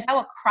drinks. So, you know, they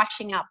were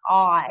crushing up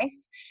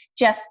ice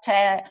just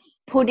to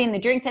put in the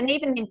drinks, and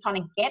even then trying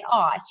to get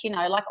ice, you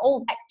know, like,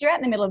 all that, you're out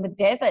in the middle of the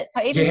desert.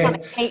 So even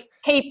trying to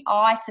keep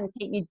ice and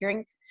keep your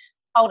drinks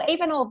cold,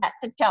 even all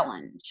that's a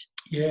challenge.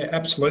 Yeah,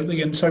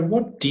 absolutely. And so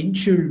what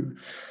did you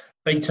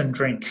eat and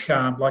drink?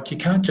 Like, you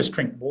can't just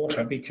drink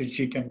water, because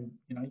you can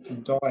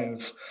die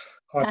of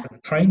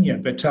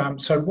hypothermia.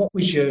 But so what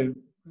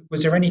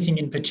was there anything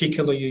in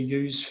particular you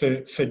used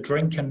for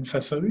drink and for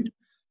food?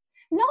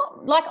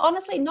 Not, like,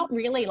 honestly, not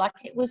really. Like,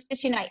 it was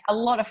just, you know, a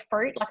lot of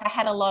fruit. Like, I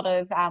had a lot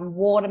of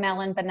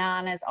watermelon,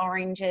 bananas,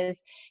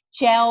 oranges,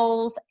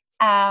 gels,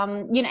 you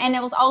know, and I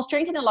was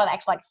drinking a lot of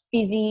actually, like,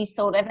 fizzy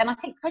sort of, and I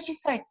think because you're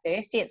so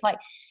thirsty, it's like,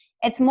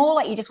 it's more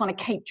like you just want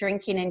to keep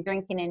drinking and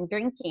drinking and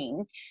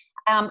drinking.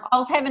 I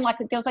was having, like,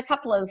 there was a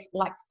couple of,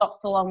 like,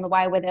 stops along the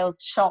way where there was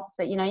shops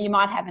that, you know, you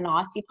might have an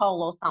icy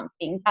pole or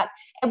something, but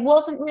it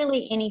wasn't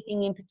really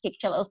anything in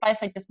particular. It was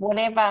basically just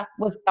whatever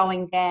was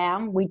going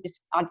down,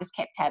 I just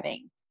kept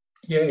having.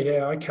 Yeah,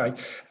 okay.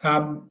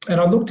 And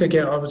I looked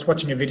again, I was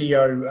watching a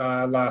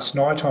video last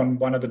night on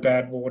one of the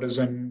Badwaters,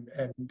 and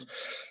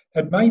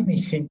it made me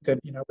think that,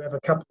 you know, we have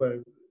a couple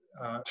of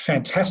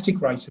fantastic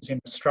races in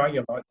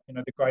Australia, like, you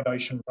know, the Great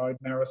Ocean Road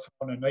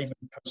Marathon, and even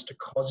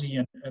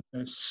Koscioszko, and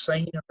the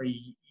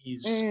scenery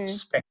is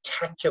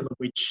spectacular,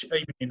 which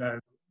even in the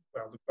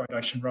Great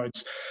Ocean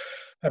Road's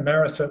a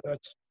marathon, I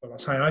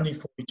say only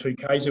 42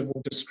 Ks, it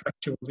will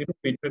distract you a little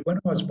bit. But when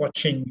I was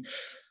watching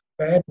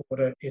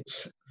Badwater,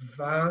 it's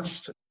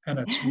vast and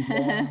it's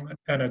long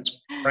and it's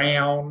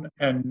brown.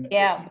 And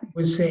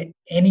was there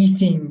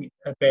anything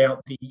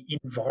about the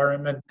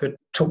environment that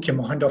took your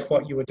mind off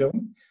what you were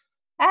doing?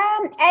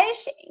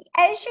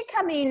 As you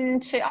come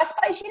into, I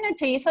suppose, you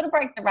know, you sort of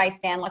break the race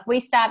down. Like, we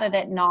started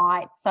at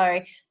night, so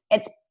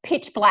it's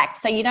pitch black,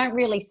 so you don't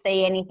really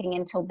see anything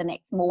until the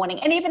next morning.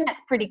 And even that's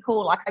pretty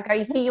cool. Like I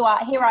go, here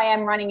I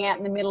am running out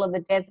in the middle of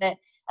the desert,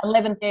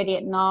 11:30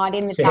 at night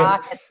in the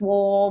dark, it's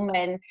warm,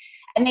 and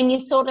then you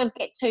sort of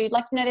get to,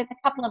 like, you know, there's a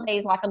couple of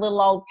these like a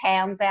little old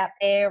towns out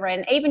there,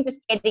 and even just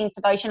getting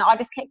to those, you know, I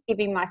just kept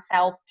giving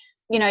myself,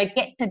 you know,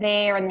 get to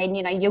there, and then,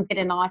 you know, you'll get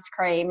an ice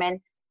cream, and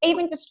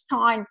even just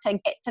trying to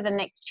get to the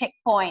next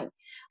checkpoint.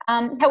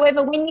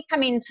 However, when you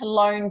come into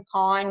Lone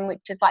Pine,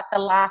 which is like the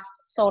last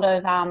sort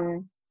of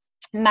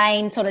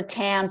main sort of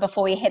town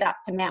before you head up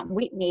to Mount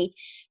Whitney,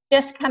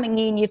 just coming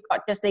in, you've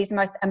got just these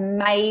most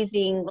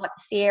amazing, like,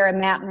 Sierra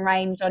mountain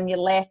range on your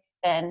left,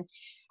 and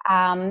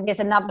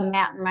there's another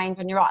mountain range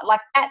on your right. Like,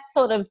 that's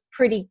sort of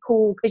pretty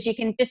cool because you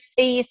can just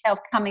see yourself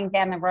coming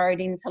down the road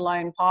into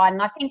Lone Pine.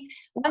 And I think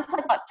once I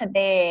got to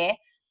there,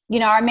 you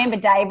know, I remember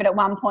David at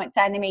one point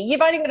saying to me, "You've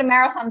only got a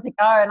marathon to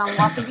go." And I'm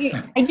like,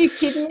 are you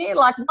kidding me?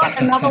 Like,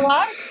 what, another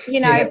one? You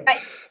know, but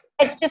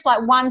it's just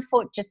like 1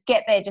 foot, just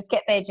get there, just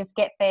get there, just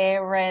get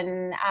there.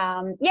 And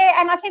and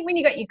I think when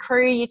you got your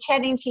crew, you're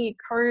chatting to your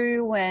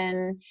crew,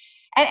 and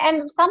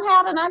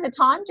somehow, I don't know, the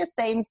time just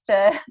seems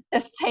to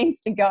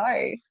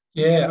go.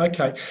 Yeah,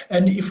 okay.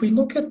 And if we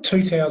look at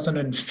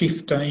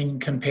 2015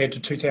 compared to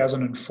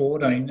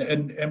 2014,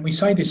 and we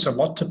say this a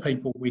lot to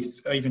people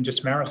with even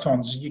just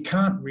marathons, you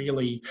can't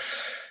really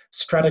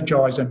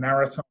strategize a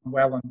marathon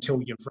well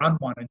until you've run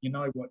one and you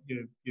know what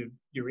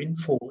you're in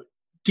for.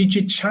 Did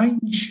you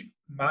change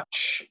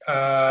much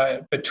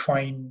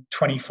between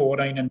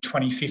 2014 and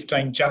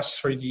 2015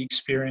 just through the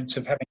experience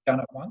of having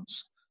done it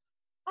once?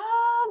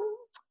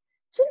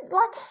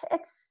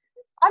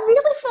 I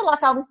really feel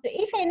like I was,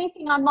 if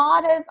anything,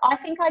 I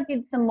think I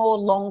did some more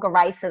longer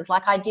races.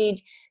 Like I did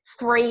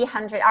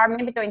 300, I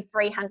remember doing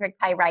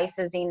 300K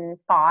races in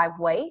 5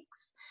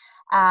 weeks.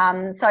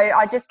 So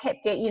I just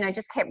kept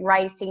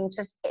racing,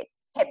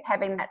 kept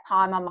having that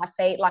time on my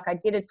feet. Like I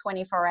did a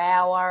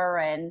 24-hour,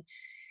 and,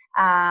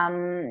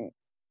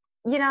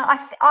 you know,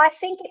 I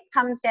think it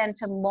comes down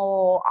to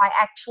more, I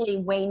actually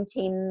went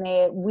in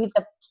there with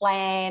a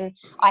plan.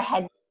 I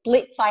had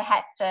splits I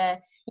had to,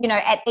 you know,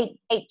 at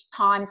each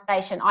time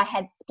station, I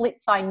had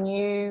splits I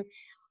knew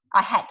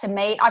I had to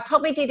meet. I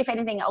probably did, if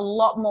anything, a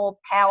lot more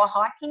power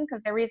hiking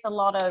because there is a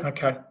lot of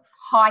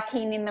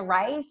hiking in the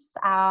race.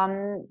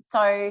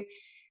 So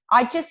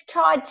I just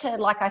tried to,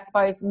 like, I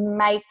suppose,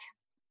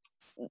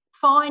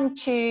 fine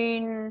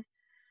tune,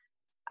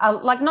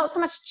 like not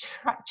so much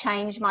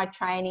change my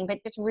training,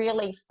 but just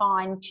really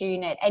fine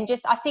tune it. And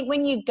just, I think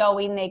when you go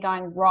in there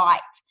going,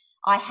 right,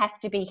 I have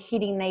to be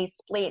hitting these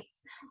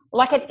splits,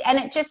 and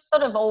it just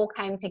sort of all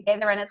came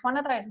together. And it's one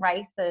of those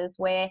races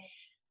where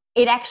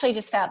it actually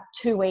just felt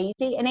too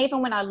easy. And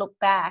even when I look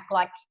back,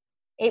 like,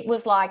 it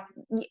was like,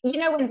 you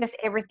know, when just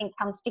everything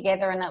comes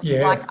together, and it was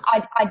like,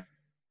 I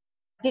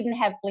didn't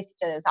have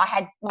blisters. I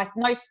had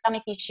no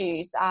stomach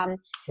issues.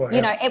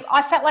 You know,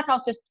 I felt like I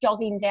was just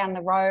jogging down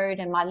the road,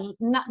 and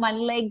my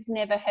legs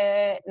never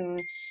hurt. And,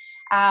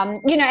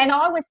 you know, and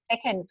I was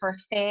second for a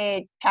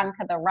fair chunk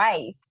of the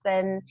race.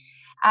 And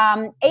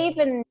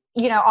even,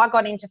 you know, I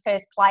got into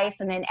first place,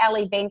 and then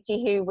Ellie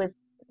Venti, who was,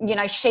 you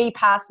know, she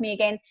passed me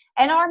again.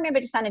 And I remember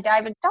just saying to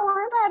David, don't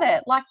worry about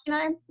it. Like, you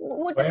know,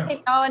 we'll just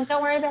keep going.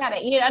 Don't worry about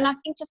it. You know, and I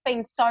think just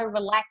being so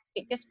relaxed,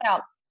 it just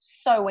felt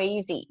so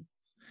easy.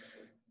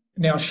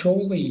 Now,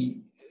 surely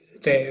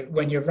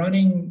when you're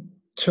running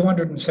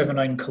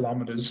 217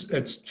 kilometres,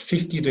 it's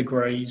 50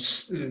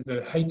 degrees,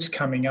 the heat's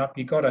coming up,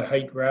 you've got a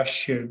heat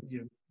rash, you're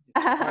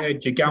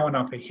going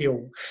up a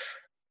hill.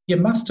 You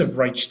must have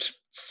reached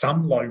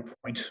some low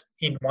point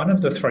in one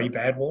of the 3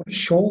 Badwaters,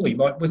 surely.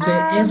 Like, was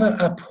there ever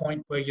a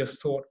point where you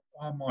thought,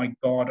 oh my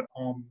God,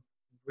 I'm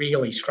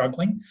really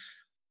struggling?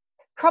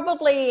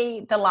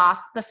 Probably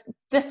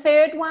the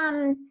third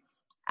one.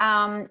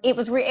 It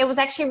was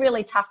actually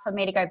really tough for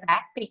me to go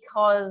back,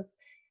 because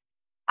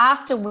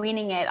after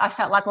winning it, I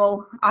felt like,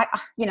 well,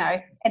 you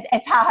know,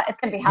 it's hard. It's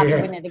going to be hard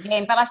to win it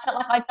again. But I felt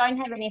like I don't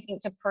have anything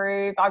to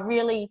prove.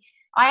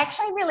 I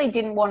actually really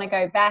didn't want to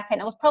go back.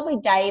 And it was probably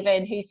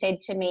David who said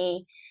to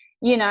me,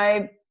 you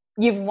know,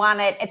 you've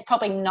won it. It's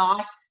probably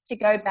nice to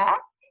go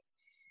back.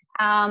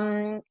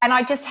 And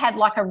I just had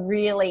like a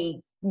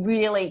really,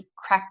 really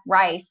crap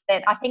race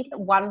that I think at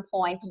one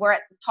point we're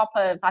at the top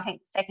of, I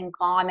think, the second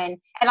climb. And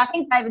I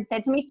think David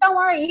said to me, don't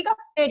worry, you got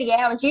 30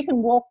 hours. You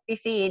can walk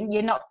this in.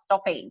 You're not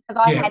stopping.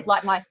 Because I had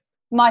like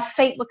my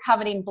feet were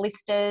covered in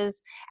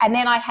blisters, and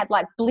then I had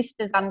like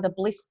blisters under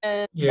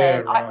blisters.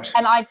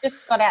 And I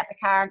just got out the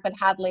car and could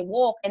hardly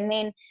walk. And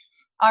then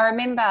I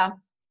remember,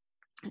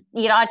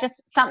 you know,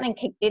 something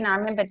kicked in. I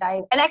remember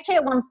Dave, and actually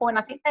at one point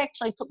I think they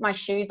actually took my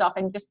shoes off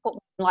and just put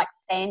like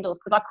sandals,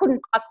 because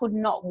I could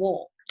not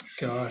walk.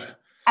 God.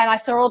 And I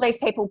saw all these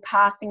people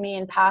passing me,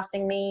 and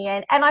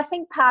I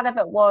think part of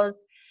it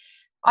was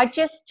I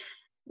just,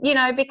 you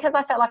know, because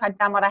I felt like I'd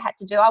done what I had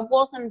to do, I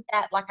wasn't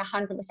that like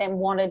 100%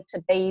 wanted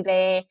to be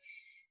there.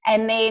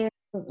 And then,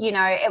 you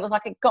know, it was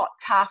like it got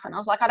tough, and I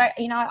was like, I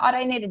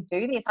don't need to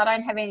do this. I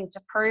don't have anything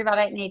to prove. I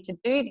don't need to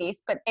do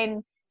this. But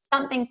then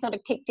something sort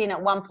of kicked in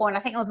at one point. I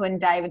think it was when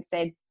David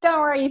said, don't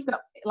worry, you've got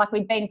like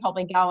we'd been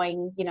probably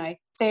going,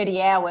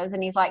 30 hours,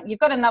 and he's like, you've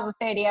got another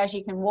 30 hours,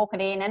 you can walk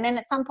it in. And then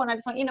at some point I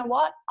just went, you know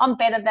what, I'm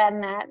better than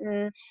that.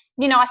 And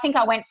I think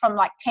I went from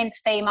like 10th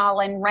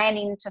female and ran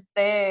into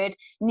third,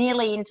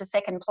 nearly into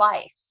second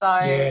place. So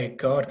yeah,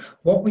 God,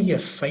 what were your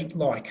feet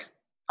like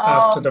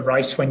after the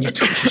race when you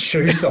took your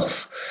shoes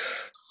off?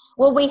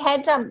 Well, we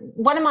had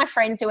one of my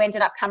friends who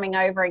ended up coming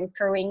over and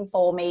crewing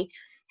for me.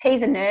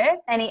 He's a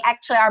nurse, and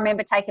I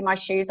remember taking my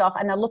shoes off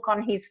and the look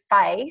on his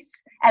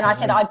face. And I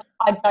said, I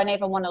don't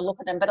even want to look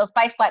at him. But it was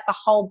basically like the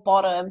whole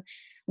bottom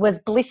was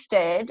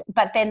blistered.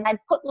 But then they'd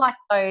put like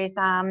those,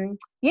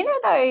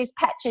 those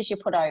patches you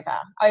put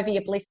over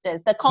your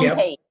blisters, the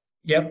Compi.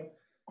 Yep.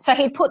 So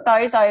he'd put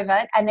those over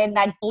it, and then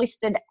they'd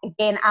blistered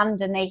again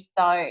underneath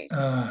those.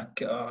 Oh,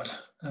 God.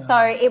 So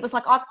it was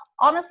like,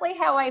 honestly,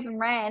 how I even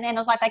ran. And it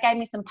was like, they gave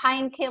me some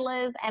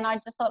painkillers, and I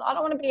just thought, I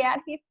don't want to be out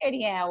here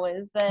 30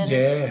 hours. And,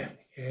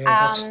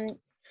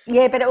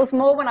 but it was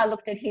more when I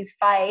looked at his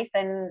face,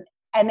 and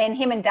then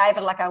him and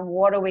David like,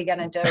 what are we going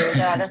to do?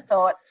 And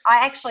I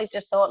actually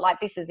just thought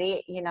like, this is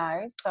it,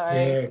 So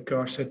yeah,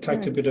 gosh, it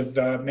takes a bit of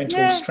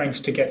mental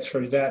strength to get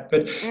through that.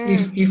 But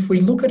if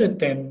we look at it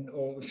then,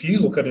 or if you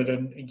look at it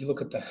and you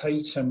look at the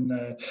heat and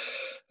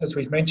as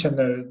we've mentioned,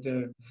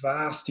 the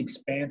vast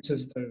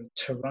expanses, the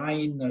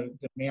terrain, the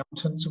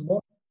mountains,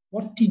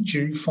 what did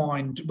you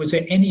find? Was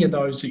there any of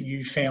those that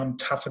you found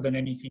tougher than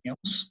anything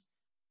else?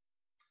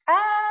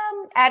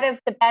 Out of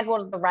the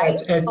Badwater, the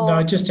race?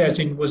 No, just as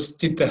in,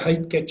 did the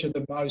heat get you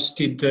the most?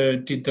 Did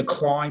the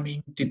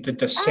climbing, did the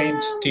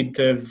descent, did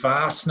the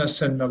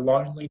vastness and the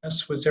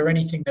loneliness? Was there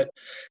anything that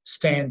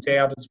stands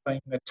out as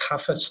being the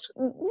toughest?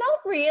 Not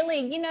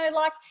really.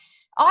 Like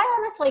I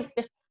honestly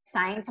just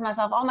saying to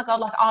myself, oh my God,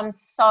 like I'm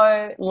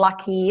so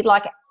lucky.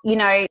 Like,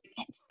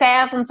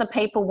 thousands of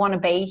people want to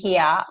be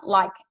here.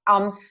 Like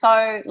I'm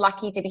so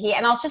lucky to be here.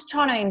 And I was just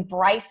trying to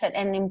embrace it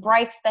and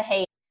embrace the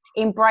heat,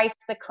 embrace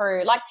the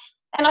crew.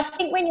 And I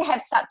think when you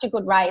have such a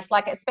good race,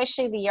 like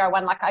especially the year I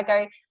won, like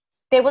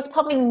there was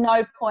probably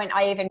no point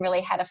I even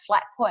really had a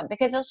flat point,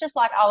 because it was just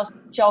like I was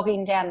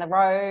jogging down the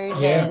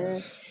road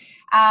and,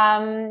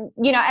 and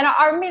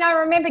I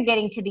remember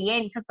getting to the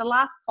end, because the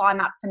last climb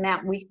up to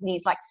Mount Whitney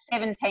is like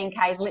 17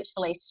 Ks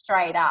literally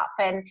straight up.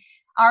 And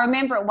I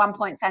remember at one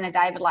point saying to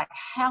David, like,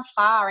 how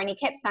far? And he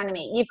kept saying to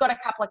me, you've got a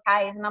couple of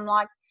Ks. And I'm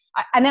like,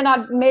 and then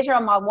I'd measure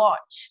on my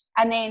watch,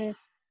 and then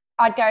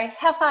I'd go,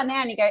 how far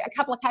now? And he'd go, a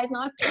couple of Ks. And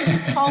I he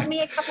just told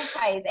me a couple of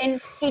Ks.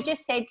 And he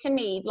just said to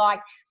me,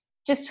 like,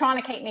 just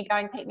trying to keep me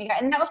going.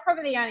 And that was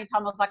probably the only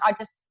time I was like,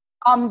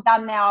 I'm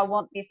done now. I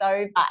want this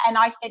over. And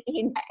I said to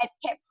him, it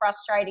kept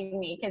frustrating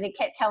me, because he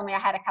kept telling me I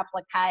had a couple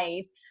of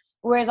Ks.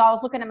 Whereas I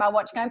was looking at my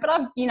watch going, but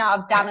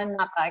I've done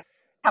another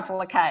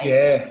couple of Ks.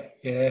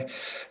 Yeah.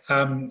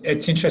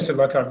 It's interesting.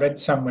 Like I read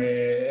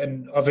somewhere,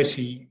 and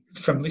obviously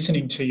from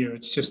listening to you,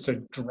 it's just a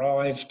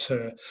drive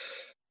to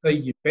be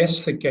your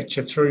best that gets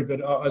you through.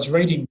 But I was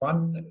reading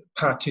one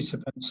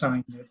participant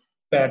saying that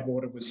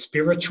Badwater was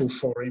spiritual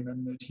for him,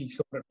 and that he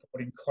thought it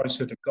brought him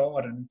closer to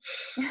God. And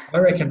I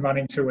reckon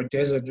running through a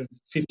desert of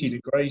 50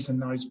 degrees in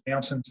those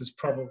mountains is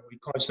probably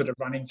closer to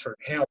running through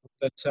hell.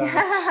 But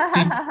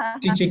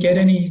did you get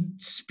any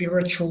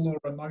spiritual or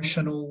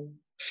emotional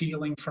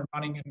feeling from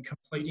running and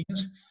completing it?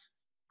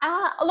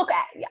 Look,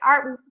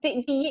 I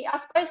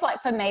suppose,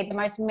 like for me, the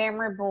most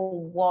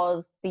memorable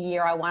was the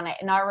year I won it.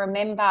 And I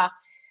remember,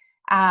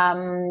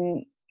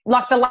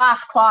 like the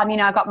last climb,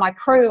 I got my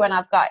crew, and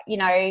I've got,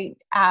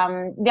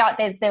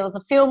 there was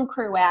a film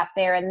crew out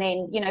there, and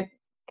then,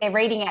 they're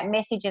reading out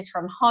messages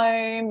from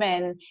home.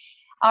 And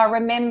I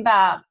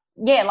remember,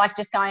 like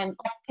just going,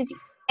 because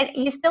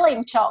you're still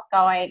in shock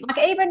going, like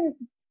even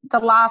the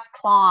last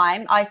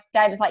climb,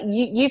 Dave was like,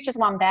 you've just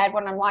won Badwater.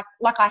 And I'm like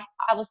I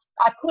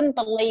couldn't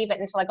believe it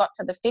until I got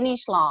to the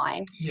finish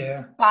line.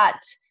 Yeah.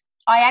 But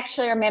I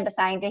actually remember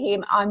saying to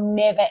him, I'm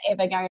never,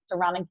 ever going to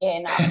run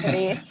again after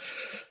this.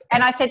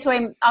 And I said to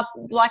him,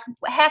 like,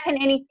 how can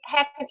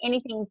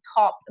anything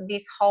top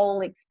this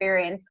whole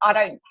experience? I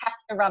don't have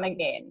to run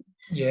again.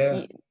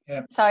 Yeah.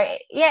 So,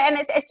 and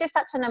it's just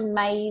such an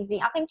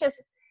amazing, I think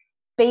just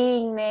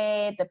being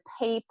there, the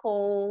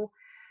people,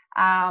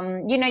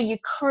 your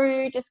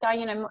crew, just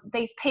going,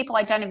 these people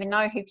I don't even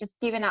know who've just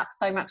given up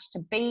so much to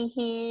be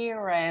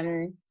here.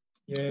 And,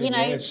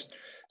 Yes.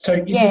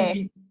 So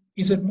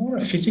is it more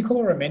a physical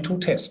or a mental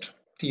test,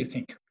 do you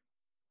think?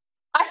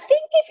 I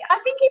think if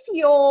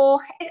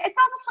it's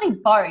obviously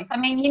both. I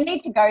mean, you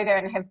need to go there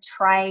and have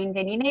trained,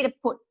 and you need to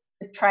put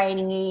the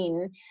training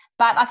in,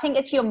 but I think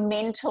it's your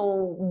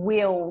mental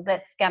will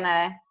that's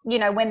gonna,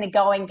 when the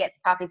going gets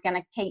tough, is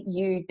gonna keep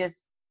you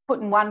just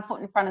putting one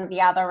foot in front of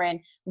the other and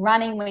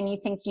running when you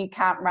think you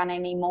can't run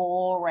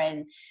anymore.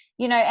 And,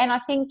 and I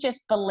think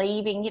just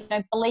believing your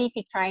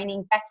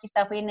training, back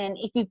yourself in, and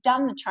if you've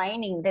done the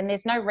training, then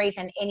there's no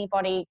reason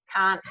anybody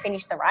can't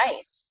finish the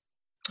race.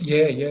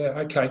 Yeah,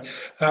 okay.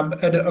 And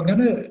I'm going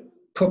to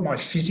put my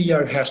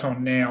physio hat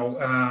on now.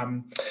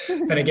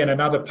 And again,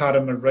 another part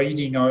of my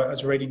reading, I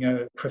was reading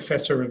a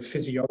professor of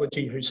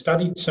physiology who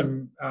studied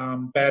some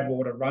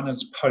Badwater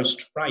runners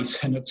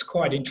post-race, and it's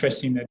quite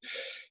interesting that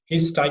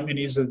his statement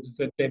is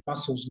that their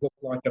muscles look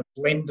like a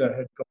blender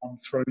had gone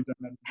through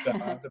them,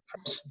 and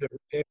the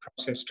repair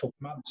process took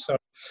months. So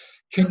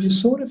can you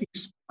sort of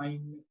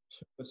explain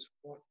to us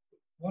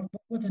what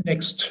were the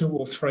next 2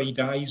 or 3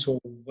 days or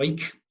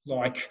week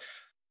like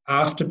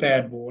after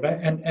Badwater,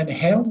 and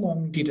how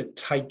long did it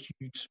take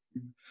you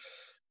to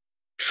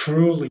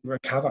truly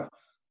recover?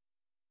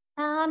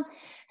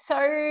 So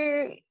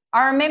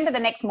I remember the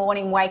next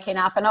morning waking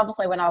up, and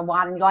obviously when I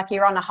won, like,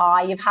 you're on a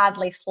high, you've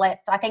hardly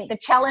slept. I think the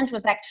challenge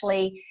was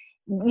actually,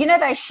 you know,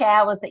 those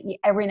showers that you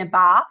are in a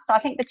bath. So I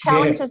think the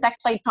challenge was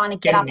actually trying to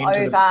get up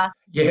over.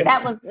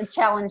 That was a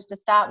challenge to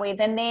start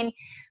with. And then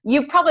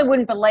you probably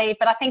wouldn't believe,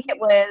 but I think it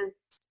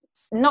was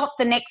not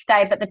the next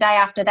day, but the day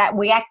after that,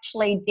 we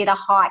actually did a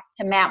hike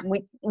to Mount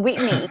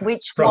Whitney,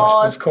 which right,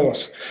 was, of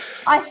course.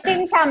 I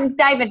think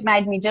David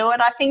made me do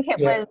it. I think it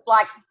was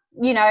like,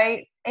 you know,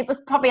 it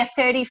was probably a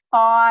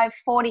 35,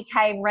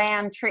 40K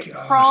round trip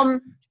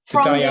from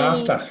the day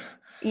after.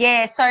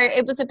 Yeah, so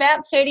it was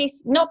about 30,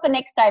 not the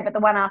next day, but the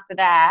one after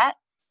that.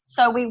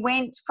 So we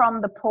went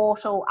from the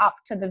portal up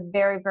to the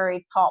very,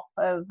 very top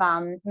of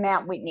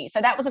Mount Whitney.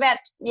 So that was about,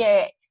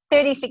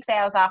 36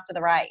 hours after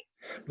the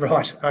race.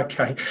 Right,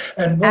 okay.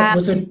 And what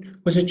was it?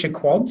 Was it your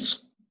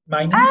quads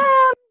mainly?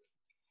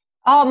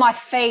 Oh, my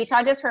feet.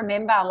 I just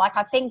remember, like,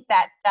 I think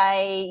that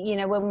day, you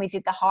know, when we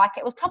did the hike,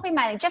 it was probably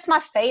mainly just my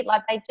feet.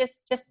 Like, they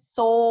just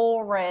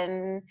sore,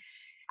 and,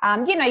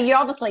 you know, you're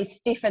obviously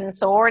stiff and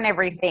sore and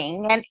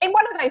everything. And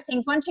one of those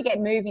things, once you get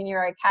moving,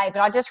 you're okay.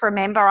 But I just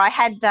remember I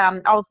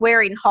was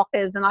wearing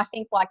hockers, and I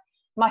think, like,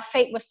 my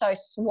feet were so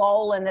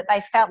swollen that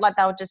they felt like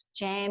they were just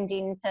jammed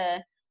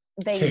into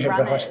these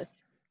runners. Right.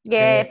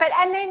 Yeah, but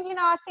and then, you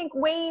know, I think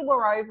we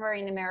were over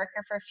in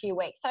America for a few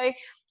weeks. So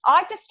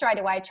I just straight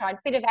away tried a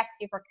bit of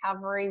active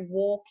recovery,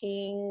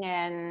 walking,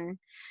 and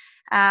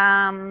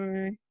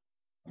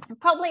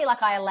probably,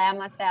 like, I allow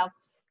myself,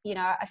 you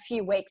know, a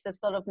few weeks of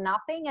sort of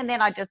nothing, and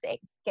then I just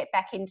get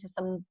back into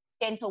some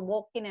gentle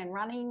walking and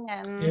running,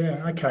 and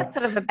that's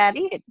sort of about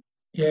it.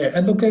 Yeah,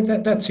 and look,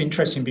 that's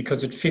interesting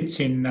because it fits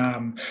in,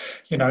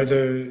 you know,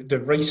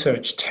 the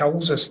research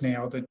tells us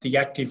now that the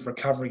active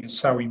recovery is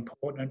so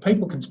important, and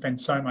people can spend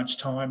so much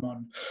time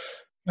on,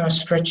 you know,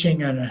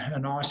 stretching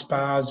and ice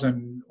bars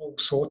and all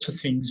sorts of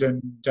things,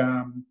 and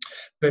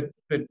but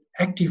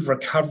active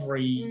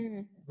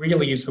recovery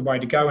really is the way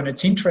to go. And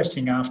it's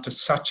interesting, after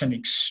such an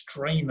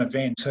extreme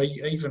event,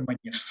 even when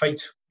your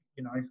feet,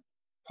 you know,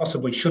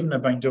 possibly shouldn't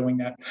have been doing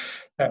that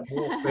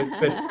walk,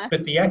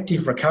 but the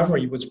active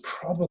recovery was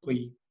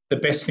probably the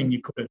best thing you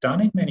could have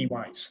done in many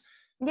ways.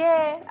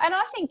 Yeah, and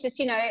I think just,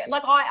 you know,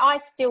 like, I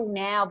still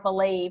now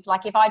believe,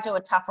 like, if I do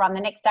a tough run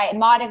the next day, it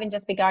might even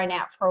just be going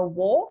out for a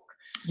walk.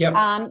 Yep.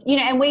 You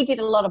know, and we did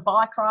a lot of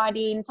bike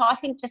riding, so I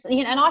think just,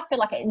 you know, and I feel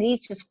like it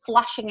is just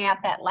flushing out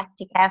that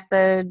lactic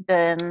acid,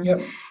 and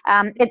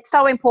it's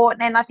so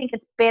important, and I think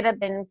it's better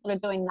than sort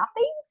of doing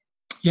nothing.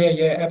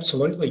 Yeah,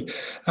 absolutely.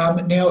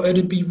 Now,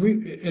 it'd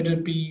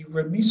be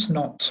remiss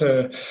not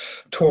to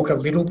talk a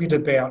little bit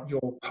about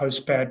your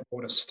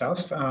post-Badwater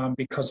stuff,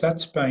 because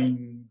that's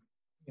been,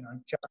 you know,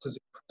 just as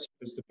impressive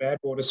as the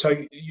Badwater. So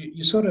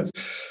you sort of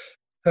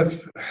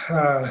have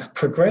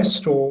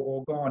progressed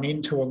or gone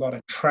into a lot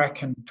of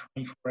track and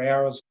 24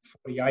 hours,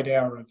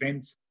 48-hour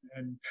events,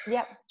 and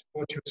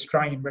brought your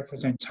Australian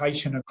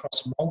representation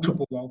across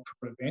multiple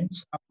ultra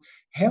events.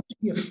 How do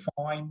you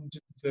find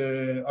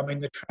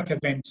the track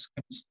events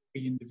can still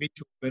be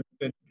individual,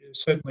 but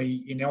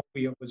certainly in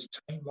Elvie it was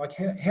team. Like,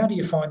 how do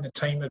you find the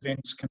team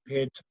events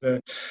compared to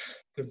the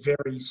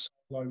very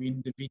solo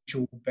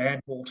individual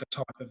Badwater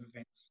type of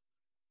events?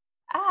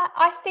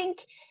 I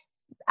think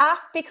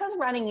because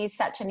running is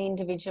such an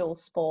individual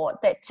sport,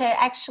 that to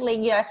actually,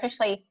 you know,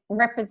 especially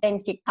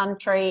represent your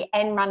country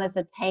and run as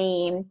a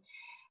team,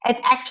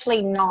 it's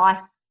actually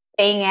nice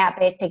being out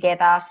there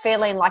together,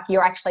 feeling like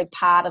you're actually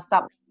part of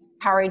something,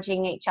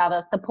 encouraging each other,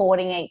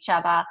 supporting each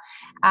other.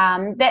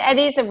 It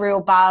is a real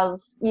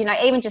buzz, you know,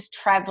 even just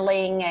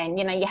travelling, and,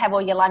 you know, you have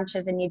all your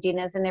lunches and your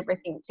dinners and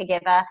everything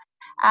together.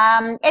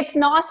 It's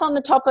nice on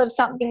the top of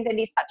something that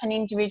is such an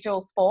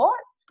individual sport.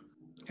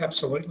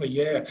 Absolutely,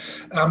 yeah.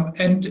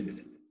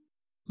 And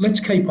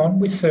let's keep on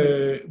with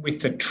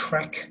the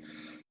track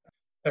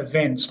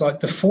events, like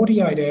the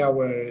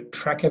 48-hour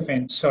track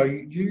event. So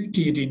you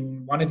did,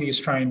 in one of the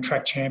Australian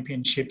Track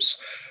Championships,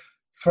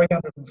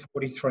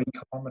 343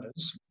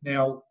 kilometres.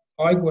 Now,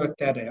 I worked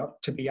that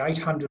out to be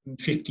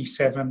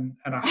 857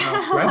 and a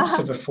half laps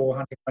of a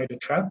 400-metre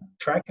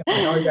track. And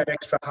I know that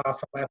extra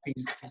half a lap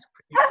is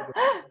pretty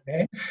good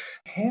there.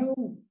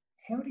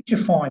 How did you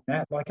find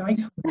that? Like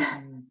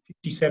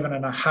 857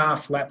 and a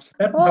half laps,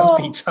 that must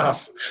be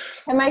tough.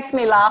 It makes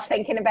me laugh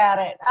thinking about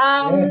it.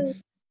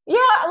 Yeah,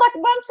 like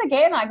once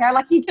again, I go,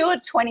 like, you do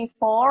it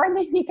 24 and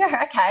then you go,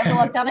 okay, well,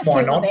 I've done a Why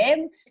few of not?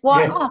 them.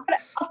 Why? Yeah. Oh,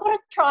 I've got to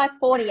try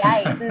 48.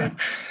 And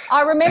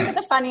I remember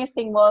the funniest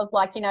thing was,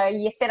 like, you know,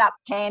 you set up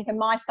camp and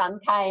my son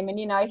came and,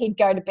 you know, he'd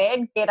go to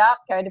bed, get up,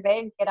 go to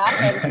bed, get up,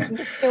 and he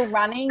was still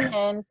running.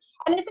 And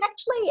it's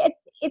actually,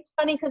 it's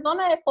funny because on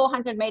a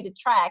 400-meter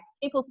track,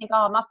 people think,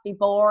 oh, it must be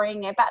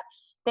boring. But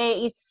there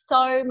is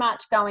so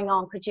much going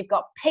on because you've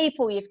got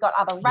people, you've got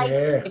other races,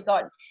 Yeah. you've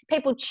got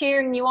people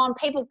cheering you on,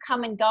 people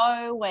come and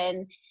go,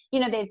 and, you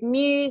know, there's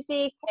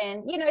music,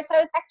 and, you know, so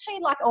it's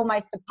actually like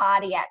almost a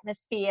party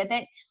atmosphere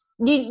that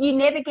you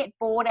never get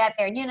bored out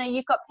there. And, you know,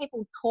 you've got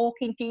people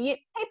talking to you.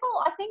 People,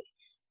 I think,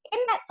 in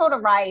that sort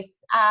of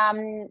race,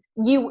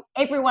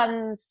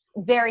 everyone's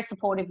very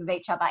supportive of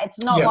each other. It's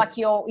not like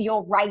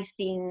you're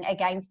racing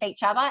against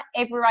each other.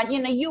 Everyone, you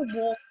know, you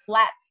walk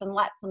laps and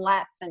laps and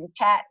laps and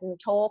chat and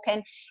talk,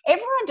 and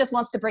everyone just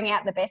wants to bring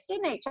out the best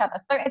in each other.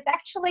 So it's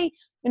actually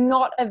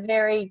not a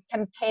very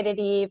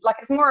competitive, like,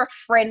 it's more a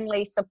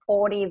friendly,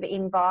 supportive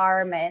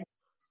environment,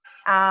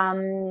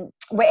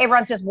 where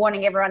everyone's just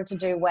wanting everyone to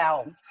do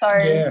well. So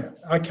Yeah,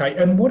 okay.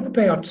 And what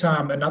about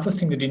another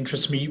thing that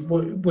interests me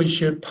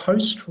was your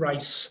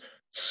post-race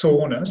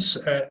soreness,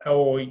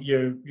 or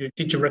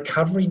did your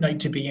recovery need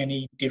to be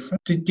any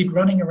different? Did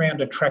running around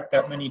a track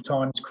that many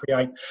times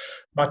create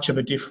much of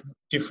a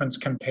difference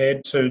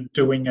compared to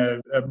doing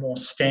a more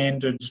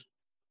standard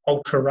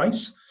ultra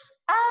race?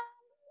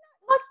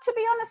 like, to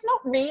be honest,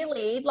 not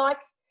really. Like,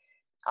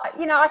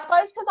 you know, I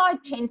suppose because I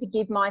tend to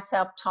give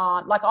myself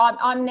time. Like,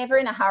 I'm never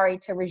in a hurry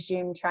to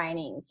resume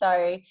training.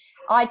 So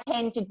I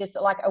tend to just,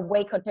 like, a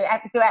week or two,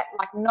 do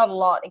like not a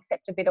lot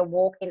except a bit of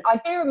walking.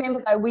 I do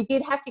remember, though, we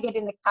did have to get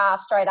in the car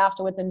straight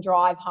afterwards and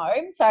drive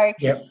home. So,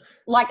 Yep.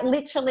 like,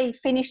 literally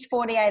finished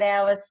 48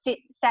 hours,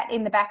 sat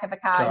in the back of a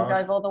car and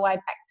drove all the way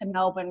back to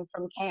Melbourne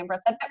from Canberra.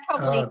 So that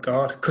probably... Oh,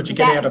 God. Could you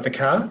get out of the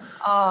car?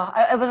 Oh,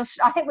 it was.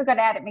 I think we got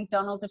out at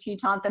McDonald's a few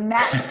times, and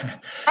that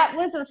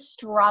was a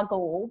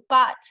struggle.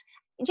 But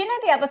do you know,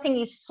 the other thing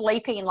is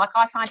sleeping. Like,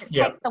 I find it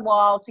takes a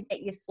while to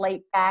get your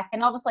sleep back,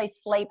 and obviously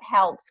sleep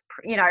helps,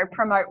 you know,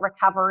 promote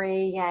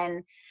recovery,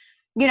 and,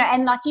 you know,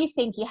 and like, you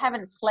think you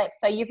haven't slept,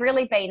 so you've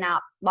really been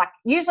up. Like,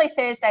 usually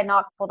Thursday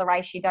night before the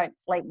race, you don't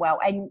sleep well,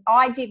 and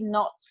I did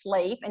not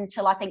sleep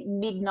until I think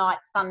midnight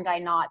Sunday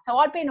night. So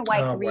I'd been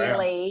awake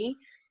really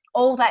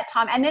all that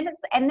time, and then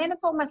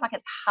it's almost like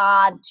it's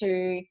hard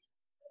to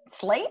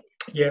sleep.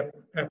 Yeah,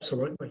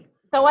 absolutely.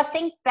 So I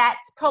think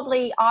that's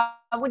probably, I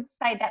would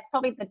say that's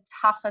probably the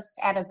toughest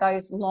out of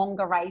those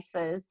longer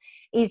races,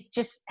 is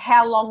just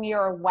how long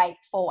you're awake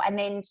for, and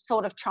then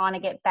sort of trying to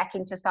get back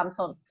into some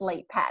sort of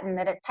sleep pattern.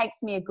 That it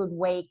takes me a good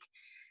week,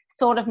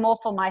 sort of more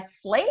for my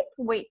sleep,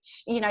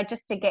 which, you know,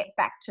 just to get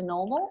back to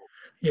normal.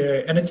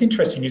 Yeah, and it's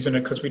interesting, isn't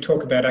it? Because we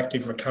talk about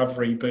active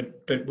recovery,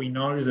 but we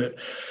know that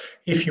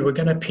if you were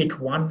going to pick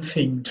one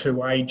thing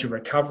to aid your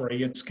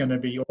recovery, it's going to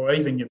be, or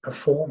even your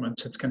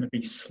performance, it's going to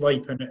be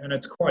sleep. And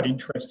it's quite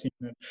interesting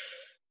that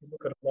you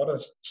look at a lot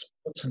of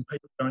sports and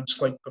people don't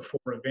sleep before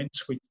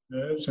events with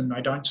nerves, and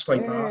they don't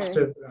sleep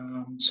after.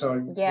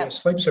 So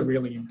sleep's a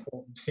really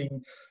important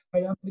thing.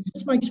 Hey, it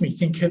just makes me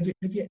think, have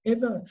you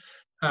ever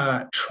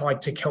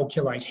tried to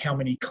calculate how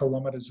many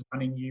kilometres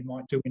running you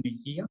might do in a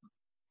year?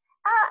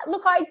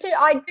 Look, I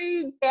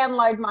do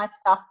download my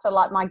stuff to,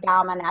 like, my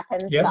Garmin app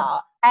and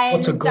stuff. And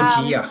what's a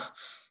good year?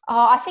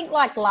 Oh, I think,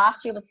 like,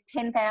 last year was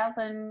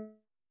 10,000,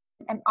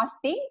 and I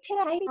think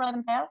 10,000,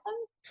 11,000.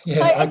 Yeah,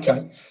 so okay. It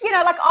just, you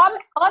know, like,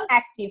 I'm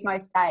active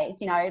most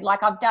days. You know,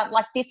 like, I've done,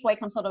 like, this week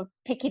I'm sort of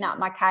picking up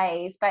my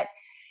Ks, but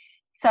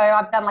so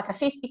I've done like a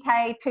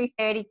 50K, 2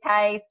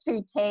 30Ks,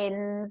 2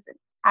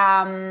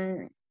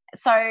 10s.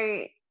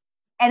 So.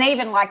 And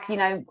even, like, you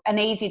know, an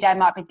easy day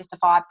might be just a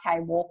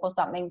 5K walk or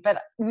something.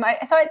 But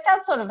so it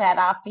does sort of add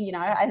up, you know,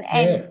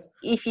 and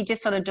if you're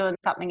just sort of doing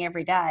something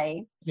every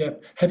day. Yeah.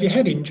 Have you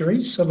had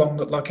injuries along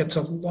that? Like, it's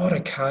a lot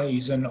of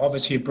Ks, and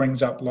obviously it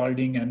brings up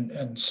loading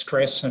and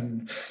stress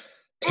and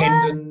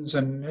tendons.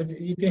 And have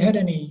you had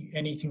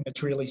anything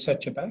that's really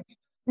set you back?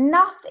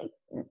 Nothing,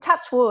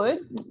 touch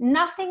wood,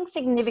 nothing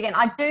significant.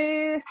 I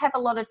do have a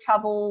lot of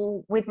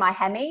trouble with my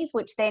hammies,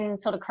 which then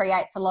sort of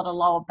creates a lot of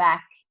lower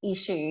back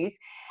issues.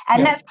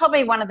 And that's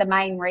probably one of the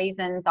main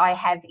reasons I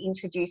have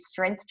introduced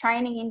strength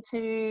training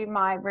into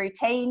my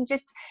routine.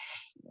 Just,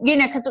 you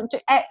know, because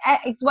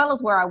as well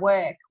as where I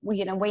work,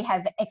 you know, we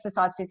have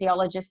exercise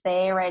physiologists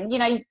there, and, you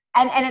know,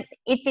 and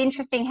it's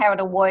interesting how it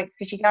all works,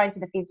 because you go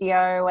into the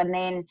physio and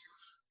then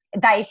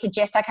they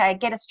suggest, okay,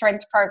 get a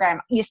strength program.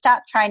 You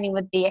start training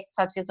with the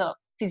exercise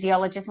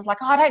physiologist. It's like,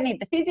 oh, I don't need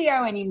the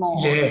physio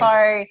anymore. Yeah.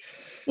 So,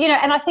 you know,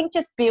 and I think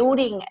just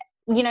building,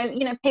 you know,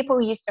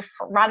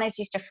 runners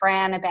used to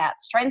frown about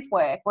strength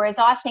work, whereas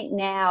I think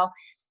now,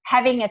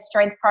 having a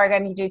strength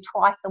program you do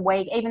twice a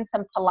week, even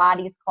some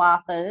Pilates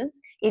classes,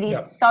 it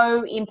is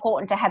so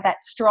important to have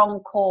that strong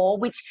core,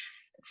 which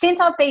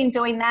since I've been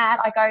doing that,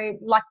 I go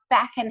like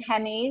back and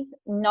hammies,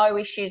 no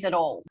issues at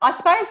all. I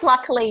suppose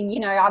luckily, you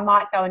know, I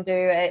might go and do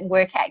a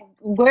workout.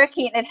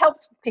 Working, it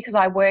helps because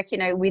I work, you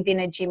know, within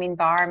a gym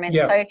environment.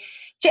 Yeah. So,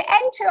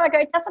 and two, I go,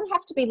 it doesn't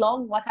have to be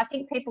long. Like I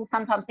think people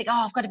sometimes think,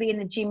 oh, I've got to be in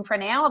the gym for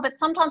an hour, but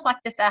sometimes like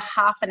just a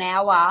half an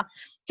hour,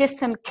 just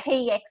some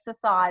key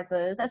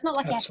exercises. It's not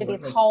like you have to do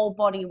this whole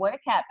body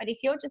workout, but if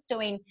you're just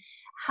doing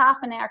half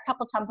an hour, a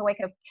couple of times a week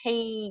of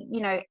key,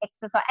 you know,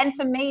 exercise. And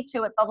for me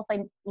too, it's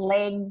obviously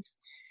legs.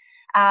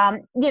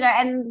 You know,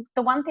 and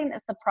the one thing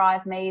that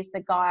surprised me is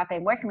the guy I've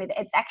been working with,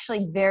 it's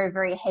actually very,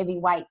 very heavy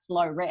weights,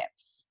 low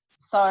reps.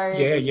 So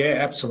yeah,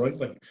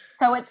 absolutely.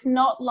 So it's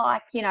not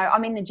like, you know,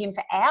 I'm in the gym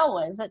for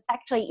hours. It's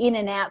actually in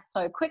and out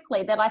so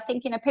quickly that I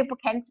think, you know, people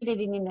can fit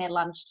it in their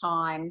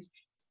lunchtime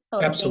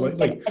sort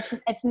absolutely. of thing.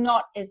 It's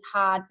not as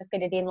hard to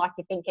fit it in like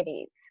you think it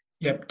is.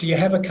 Yep. Do you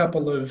have a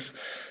couple of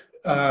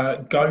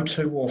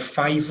go-to or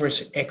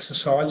favourite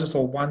exercises,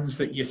 or ones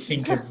that you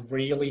think have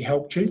really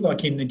helped you,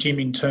 like in the gym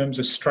in terms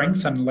of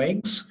strength and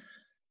legs?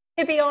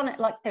 To be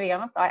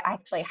honest, I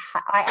actually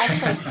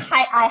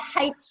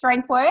hate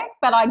strength work,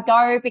 but I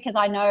go because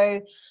I know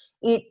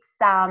it's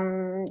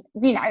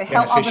you know,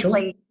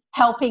 obviously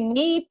helping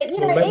me. But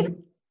you know, let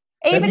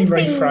me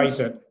rephrase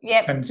it.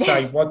 Yep. And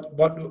say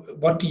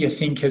what do you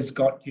think has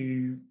got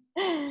you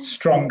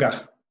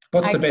stronger?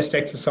 What's the best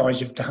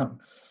exercise you've done?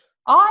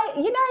 I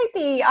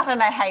don't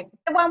know,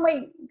 the one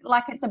where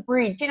like it's a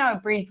bridge, you know, a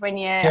bridge when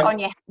you're on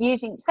your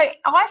using. So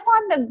I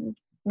find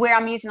where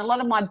I'm using a lot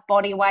of my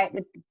body weight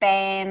with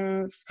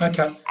bands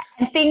and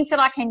things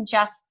that I can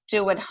just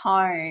do at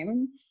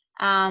home.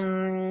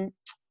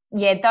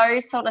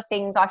 Those sort of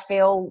things I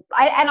feel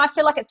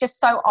like it's just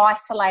so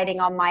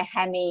isolating on my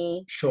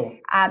hammy. Sure.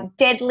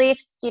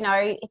 Deadlifts, you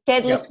know,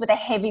 with a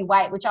heavy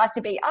weight, which I used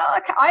to be,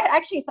 I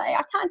actually say,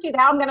 I can't do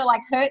that. I'm going to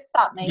like hurt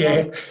something.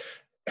 Yeah.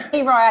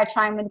 Hero I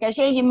train with goes,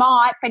 yeah, you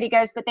might, but he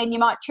goes, but then you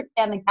might trip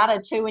down the gutter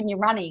too when you're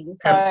running.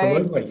 So,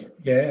 absolutely.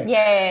 Yeah.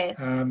 Yes.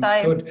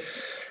 Good.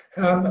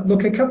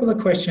 Look, a couple of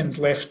questions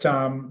left,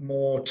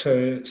 more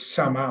to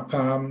sum up,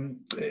 and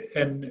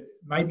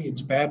maybe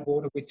it's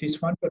Badwater with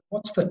this one, but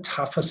what's the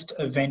toughest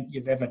event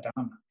you've ever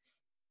done?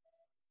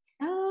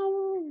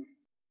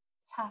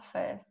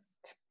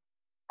 Toughest.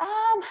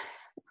 I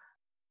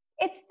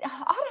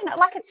don't know,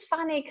 like it's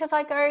funny because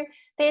I go,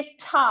 there's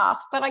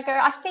tough, but I go,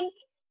 I think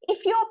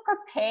if you're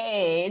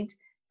prepared,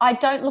 I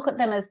don't look at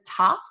them as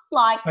tough.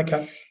 Like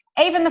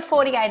even the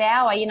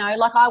 48-hour, you know,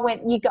 like I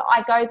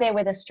go there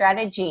with a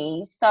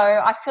strategy. So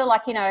I feel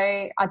like, you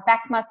know, I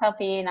back myself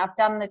in, I've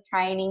done the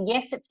training.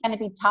 Yes, it's going to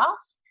be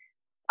tough,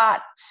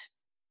 but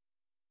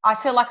I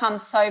feel like I'm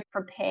so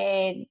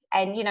prepared,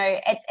 and, you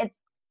know, it's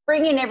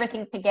bringing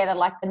everything together,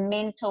 like the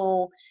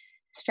mental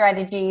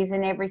strategies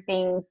and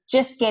everything,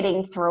 just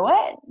getting through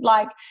it.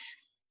 Like,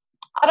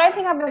 I don't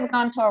think I've ever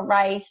gone to a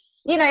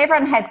race. You know,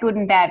 everyone has good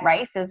and bad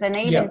races, and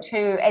even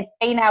too, it's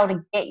being able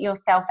to get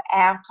yourself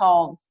out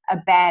of a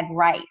bad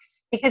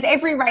race, because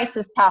every race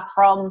is tough,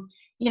 from,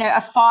 you know, a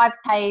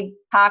 5K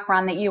park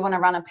run that you want to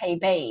run a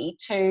PB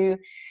to,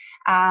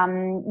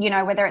 you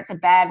know, whether it's a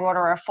Badwater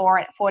or a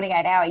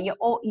 48-hour,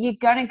 you're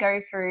going to go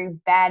through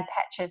bad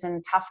patches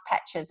and tough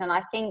patches. And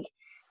I think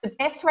the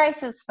best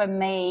races for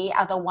me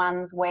are the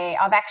ones where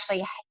I've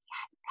actually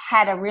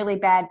had a really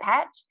bad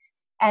patch,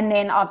 and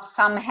then I've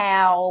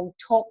somehow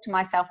talked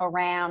myself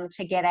around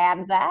to get out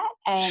of that.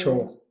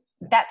 And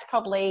that's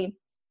probably,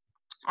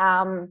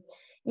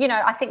 you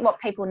know, I think what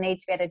people need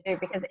to be able to do,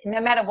 because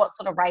no matter what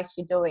sort of race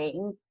you're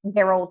doing,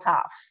 they're all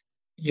tough.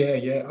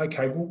 Yeah.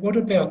 Okay. Well, what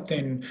about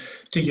then,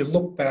 do you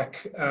look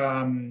back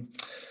on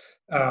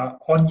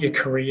your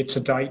career to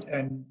date,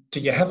 and do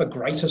you have a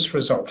greatest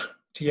result?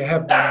 Do you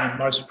have one you're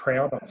most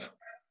proud of?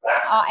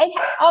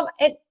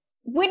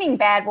 Winning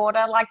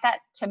Badwater, like that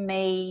to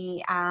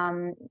me,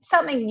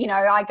 something, you know,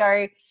 I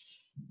go,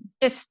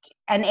 just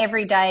an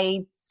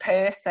everyday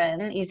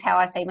person is how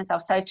I see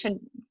myself. So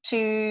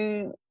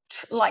to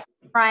like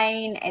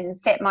train and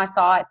set my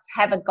sights,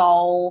 have a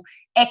goal,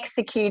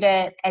 execute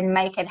it and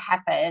make it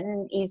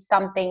happen is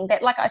something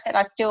that, like I said,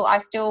 I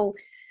still,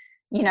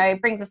 you know,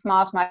 brings a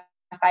smile to my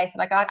face.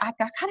 And I can't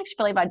actually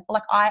believe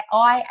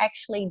I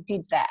actually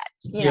did that,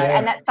 you know,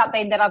 and that's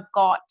something that I've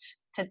got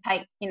to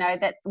take, you know,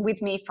 that's with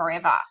me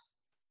forever.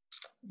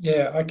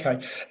 Yeah, okay.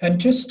 And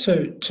just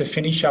to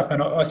finish up,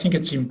 and I think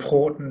it's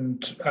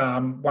important,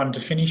 one to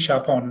finish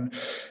up on,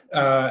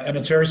 and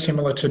it's very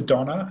similar to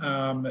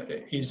Donna,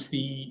 is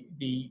the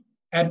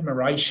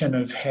admiration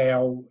of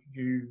how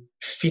you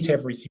fit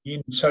everything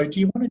in. So do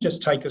you want to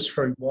just take us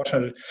through what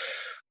an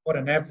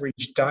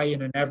average day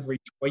and an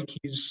average week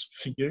is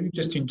for you,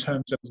 just in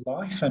terms of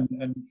life and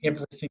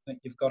everything that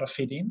you've got to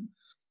fit in?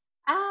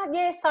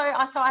 So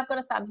I've got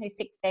a son who's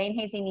 16.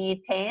 He's in year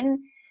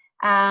 10.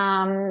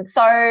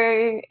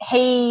 So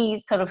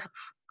he's sort of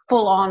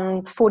full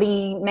on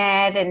footy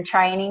mad and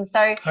training.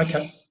 So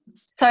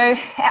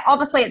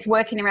obviously it's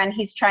working around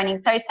his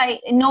training. So say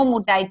a normal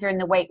day during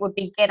the week would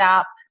be get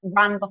up,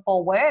 run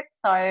before work.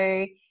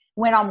 So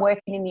when I'm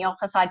working in the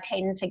office, I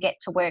tend to get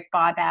to work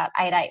by about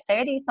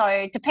 8:30.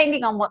 So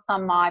depending on what's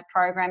on my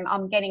program,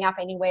 I'm getting up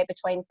anywhere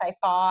between, say,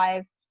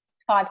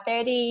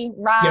 5:30,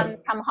 run,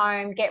 come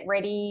home, get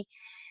ready.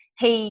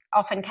 He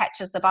often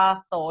catches the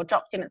bus or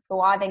drops him at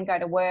school. I then go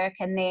to work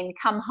and then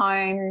come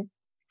home.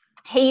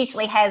 He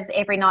usually has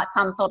every night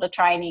some sort of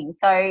training.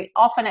 So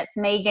often it's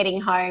me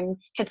getting home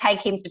to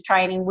take him to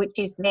training, which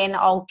is then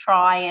I'll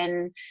try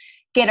and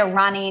get a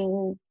run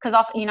in, because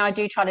often, I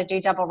do try to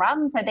do double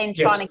runs. So then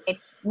trying to get,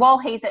 while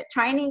he's at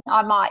training,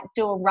 I might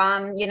do a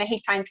run.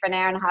 He trains for an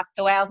hour and a half,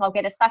 2 hours. I'll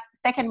get a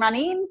second run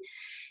in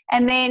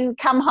and then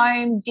come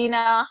home,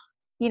 dinner,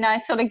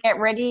 sort of get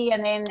ready,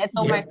 and then it's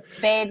almost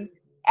bed.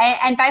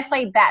 And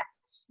basically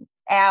that's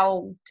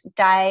our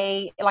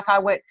day. Like, I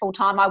work full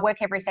time. I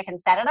work every second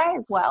Saturday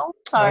as well.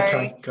 So,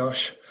 okay,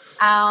 gosh.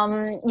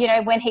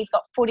 When he's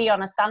got footy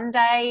on a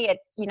Sunday,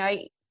 it's,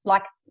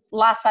 like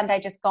last Sunday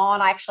just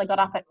gone, I actually got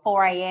up at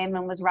 4 a.m.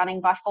 and was running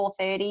by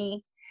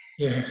 4:30.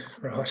 Yeah,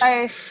 right.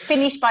 So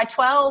finished by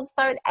 12.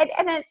 So,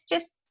 and it's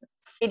just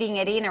fitting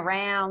it in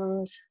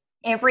around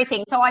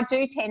everything. So I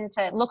do tend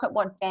to look at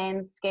what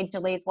Dan's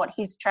schedule is, what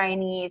his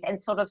training is, and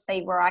sort of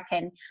see where I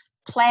can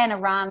plan a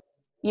run,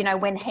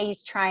 when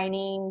he's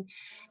training.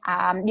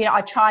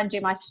 I try and do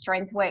my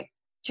strength work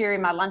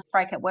during my lunch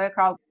break at work.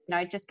 I'll,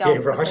 just go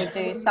and quickly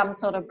do some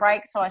sort of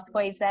break. So I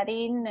squeeze that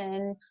in,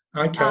 and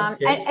and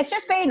it's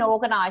just being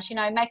organised,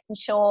 making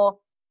sure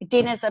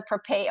dinners are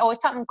prepared, or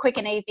something quick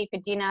and easy for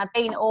dinner,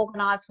 being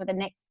organised for the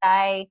next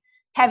day,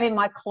 having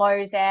my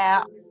clothes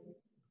out,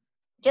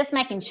 just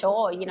making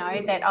sure,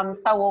 that I'm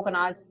so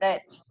organised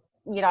that,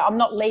 I'm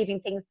not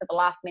leaving things to the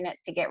last minute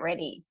to get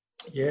ready.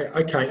 Yeah,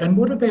 okay. And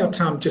what about,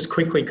 just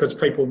quickly, because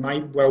people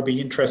may well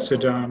be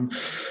interested, I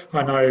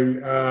know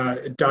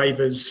Dave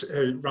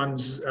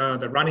runs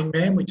the Running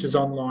Man, which is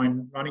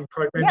online running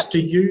programs.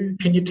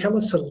 Can you tell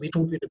us a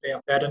little bit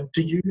about that, and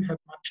do you have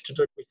much to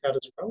do with that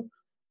as well?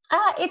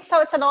 It's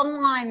an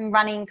online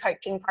running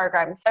coaching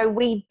program. So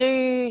we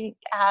do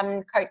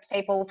coach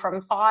people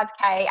from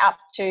 5K up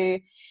to,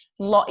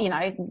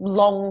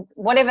 long,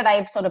 whatever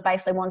they sort of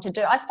basically want to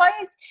do. I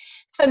suppose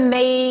for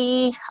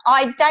me,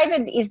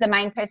 David is the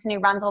main person who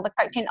runs all the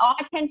coaching. I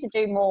tend to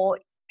do more.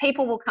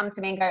 People will come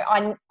to me and go,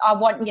 I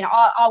want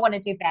to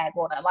do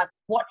Badwater. Like,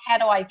 how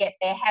do I get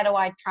there? How do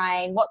I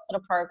train? What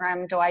sort of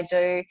program do I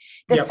do?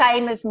 The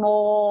same as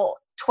more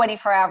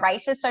 24-hour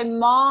races. So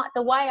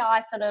the way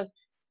I sort of,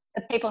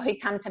 the people who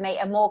come to me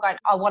are more going,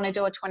 I want to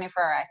do a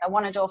 24-hour race. I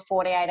want to do a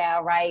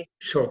 48-hour race.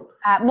 Sure.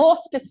 More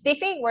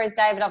specific, whereas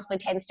David obviously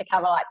tends to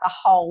cover like the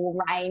whole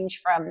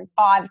range from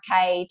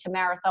 5K to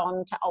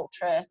marathon to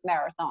ultra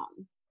marathon.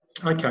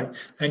 Okay.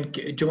 And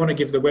do you want to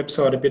give the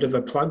website a bit of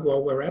a plug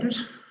while we're at it?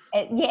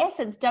 Yes,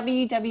 it's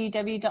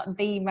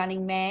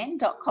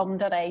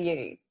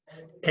www.therunningman.com.au.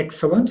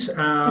 Excellent.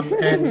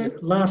 And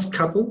last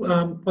couple,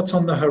 what's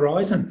on the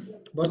horizon?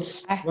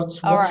 What's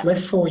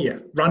left for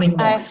you, running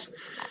wise?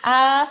 So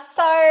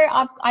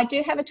I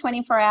do have a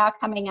 24-hour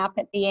coming up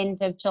at the end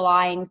of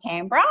July in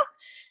Canberra.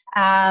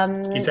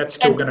 Is that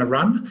still going to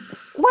run?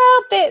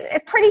 Well,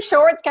 they're pretty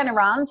sure it's going to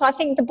run. So I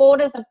think the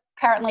borders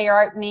apparently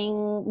are opening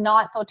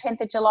 9th or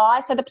 10th of July.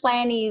 So the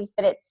plan is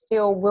that it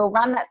still will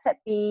run. That's at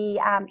the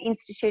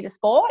Institute of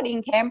Sport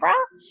in Canberra.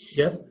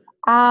 Yep.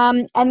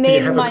 And then do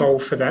you have a goal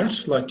for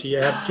that? Like, do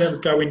you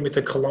have go in with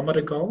a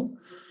kilometre goal?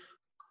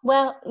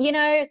 Well,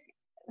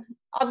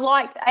 I'd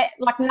like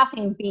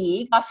nothing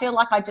big. I feel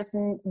like I just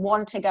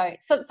want to go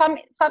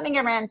something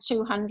around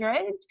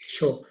 200.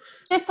 Sure.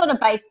 Just sort of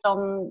based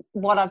on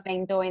what I've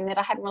been doing, that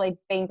I haven't really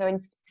been doing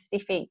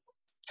specific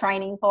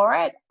training for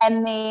it,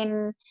 and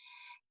then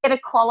get a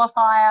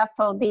qualifier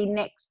for the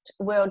next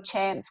World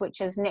Champs, which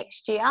is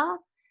next year.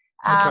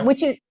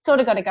 Which is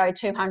sort of got to go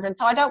 200.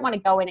 So I don't want to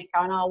go in it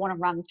going, I want to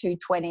run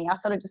 220. I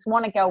sort of just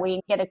want to go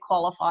in, get a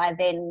qualifier,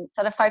 then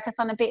sort of focus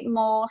on a bit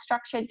more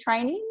structured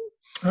training.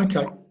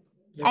 Okay.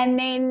 Yep. And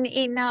then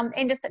in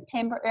end of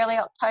September, early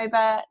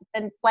October,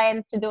 then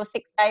plans to do a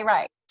 6-day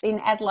race in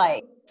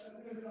Adelaide.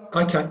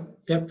 Okay.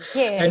 Yep.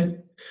 Yeah.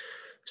 And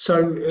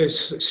so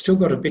it's still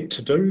got a bit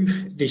to do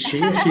this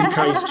year, a few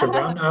Ks to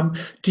run.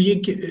 Do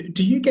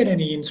you get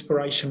any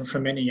inspiration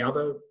from any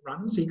other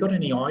runners? You got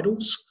any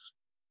idols?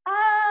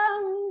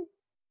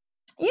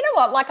 You know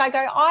what, like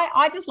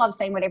I just love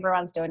seeing what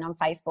everyone's doing on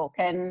Facebook,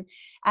 and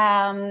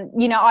I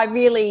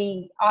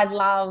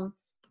love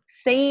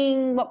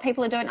seeing what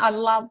people are doing. I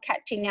love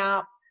catching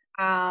up.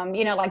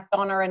 Like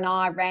Donna and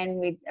I ran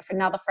with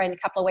another friend a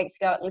couple of weeks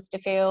ago at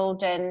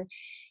Listerfield, and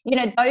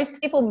those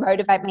people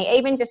motivate me.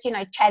 Even just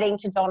chatting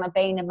to Donna,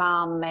 being a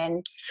mum,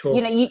 and sure.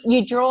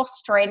 You draw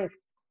strength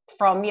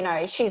from,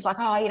 she's like,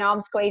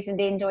 I'm squeezing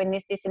in, doing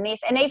this, and this,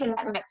 and even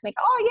that makes me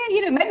go,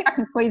 maybe I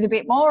can squeeze a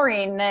bit more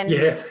in, and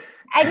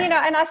and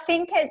I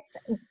think it's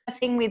the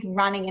thing with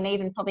running, and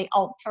even probably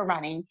ultra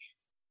running.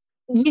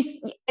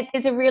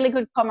 There's a really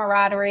good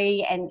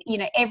camaraderie, and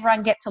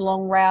everyone gets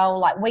along well.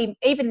 Like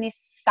even this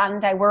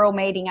Sunday, we're all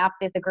meeting up.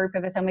 There's a group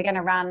of us, and we're going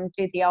to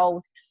do the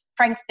old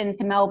Frankston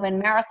to Melbourne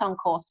marathon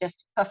course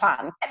just for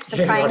fun. Catch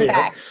the train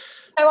back.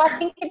 So I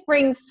think it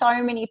brings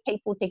so many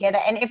people together,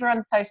 and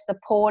everyone's so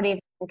supportive,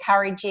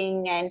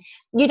 encouraging, and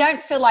you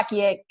don't feel like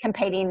you're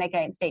competing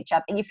against each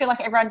other. You feel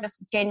like everyone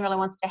just generally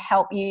wants to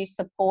help you,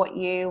 support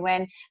you,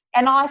 and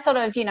I sort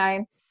of,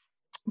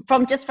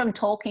 from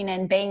talking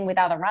and being with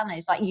other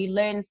runners, like you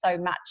learn so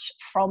much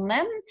from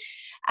them.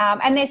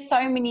 And there's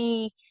so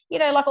many,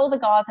 like all the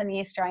guys in the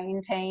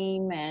Australian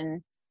team,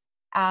 and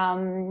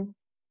everyone's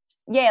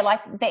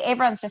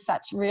just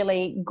such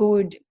really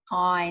good,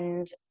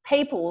 kind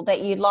people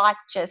that you like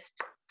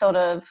just sort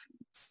of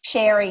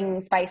sharing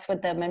space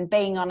with them and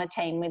being on a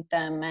team with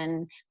them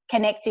and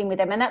connecting with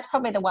them. And that's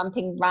probably the one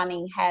thing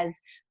running has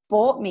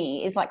brought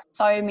me, is like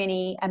so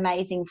many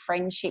amazing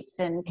friendships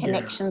and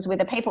connections with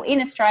the people in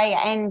Australia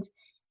and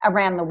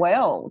around the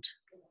world.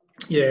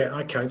 Yeah,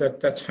 okay,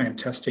 that's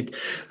fantastic.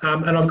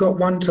 And I've got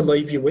one to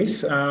leave you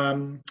with.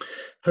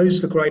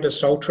 Who's the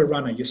greatest ultra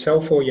runner,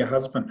 yourself or your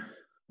husband?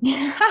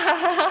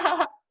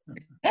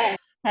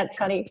 That's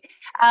funny.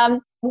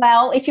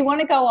 Well, if you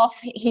want to go off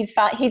his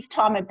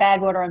time at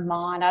Badwater and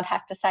mine, I'd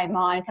have to say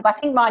mine, because I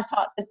think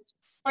the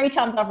 3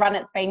 times I've run,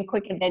 it's been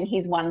quicker than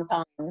his 1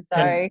 time. So.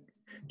 And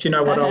do you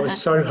know what? I was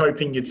so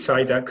hoping you'd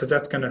say that, because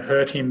that's going to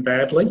hurt him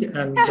badly,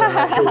 and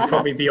he'll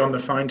probably be on the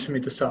phone to me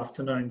this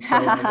afternoon. So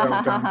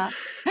well done.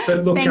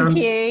 But look, thank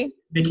you,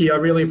 Nikki. I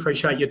really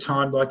appreciate your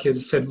time. Like I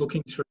said,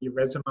 looking through your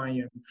resume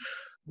and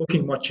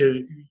looking what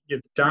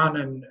you've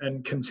done,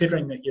 and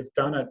considering that you've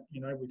done it,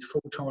 with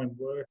full-time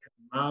work and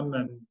mum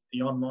and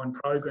the online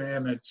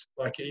program, it's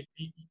like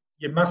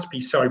you must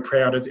be so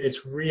proud.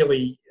 It's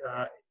really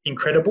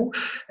incredible,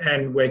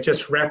 and we're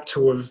just rapt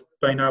to have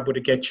been able to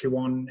get you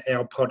on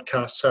our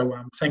podcast. So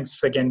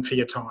thanks again for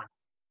your time.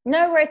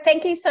 No worries.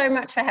 Thank you so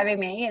much for having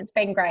me. It's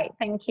been great.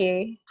 Thank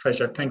you.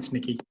 Pleasure. Thanks,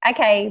 Nikki.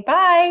 Okay,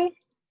 bye.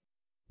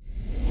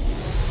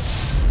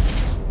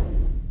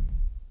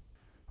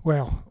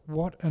 Wow,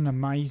 what an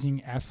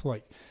amazing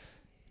athlete.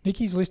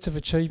 Nikki's list of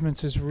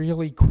achievements is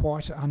really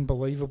quite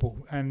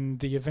unbelievable, and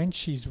the events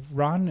she's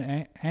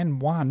run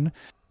and won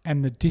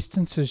and the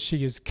distances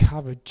she has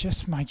covered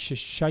just makes you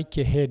shake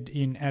your head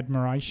in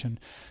admiration.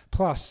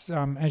 Plus,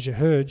 as you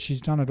heard,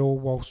 she's done it all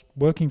whilst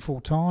working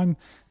full-time,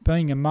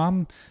 being a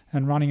mum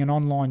and running an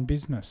online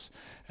business.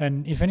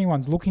 And if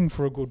anyone's looking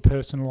for a good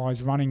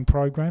personalised running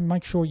program,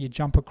 make sure you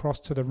jump across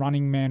to the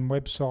Running Man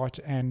website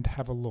and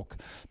have a look.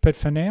 But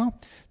for now,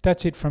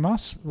 that's it from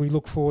us. We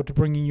look forward to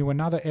bringing you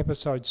another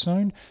episode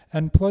soon,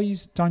 and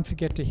please don't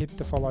forget to hit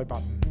the follow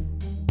button.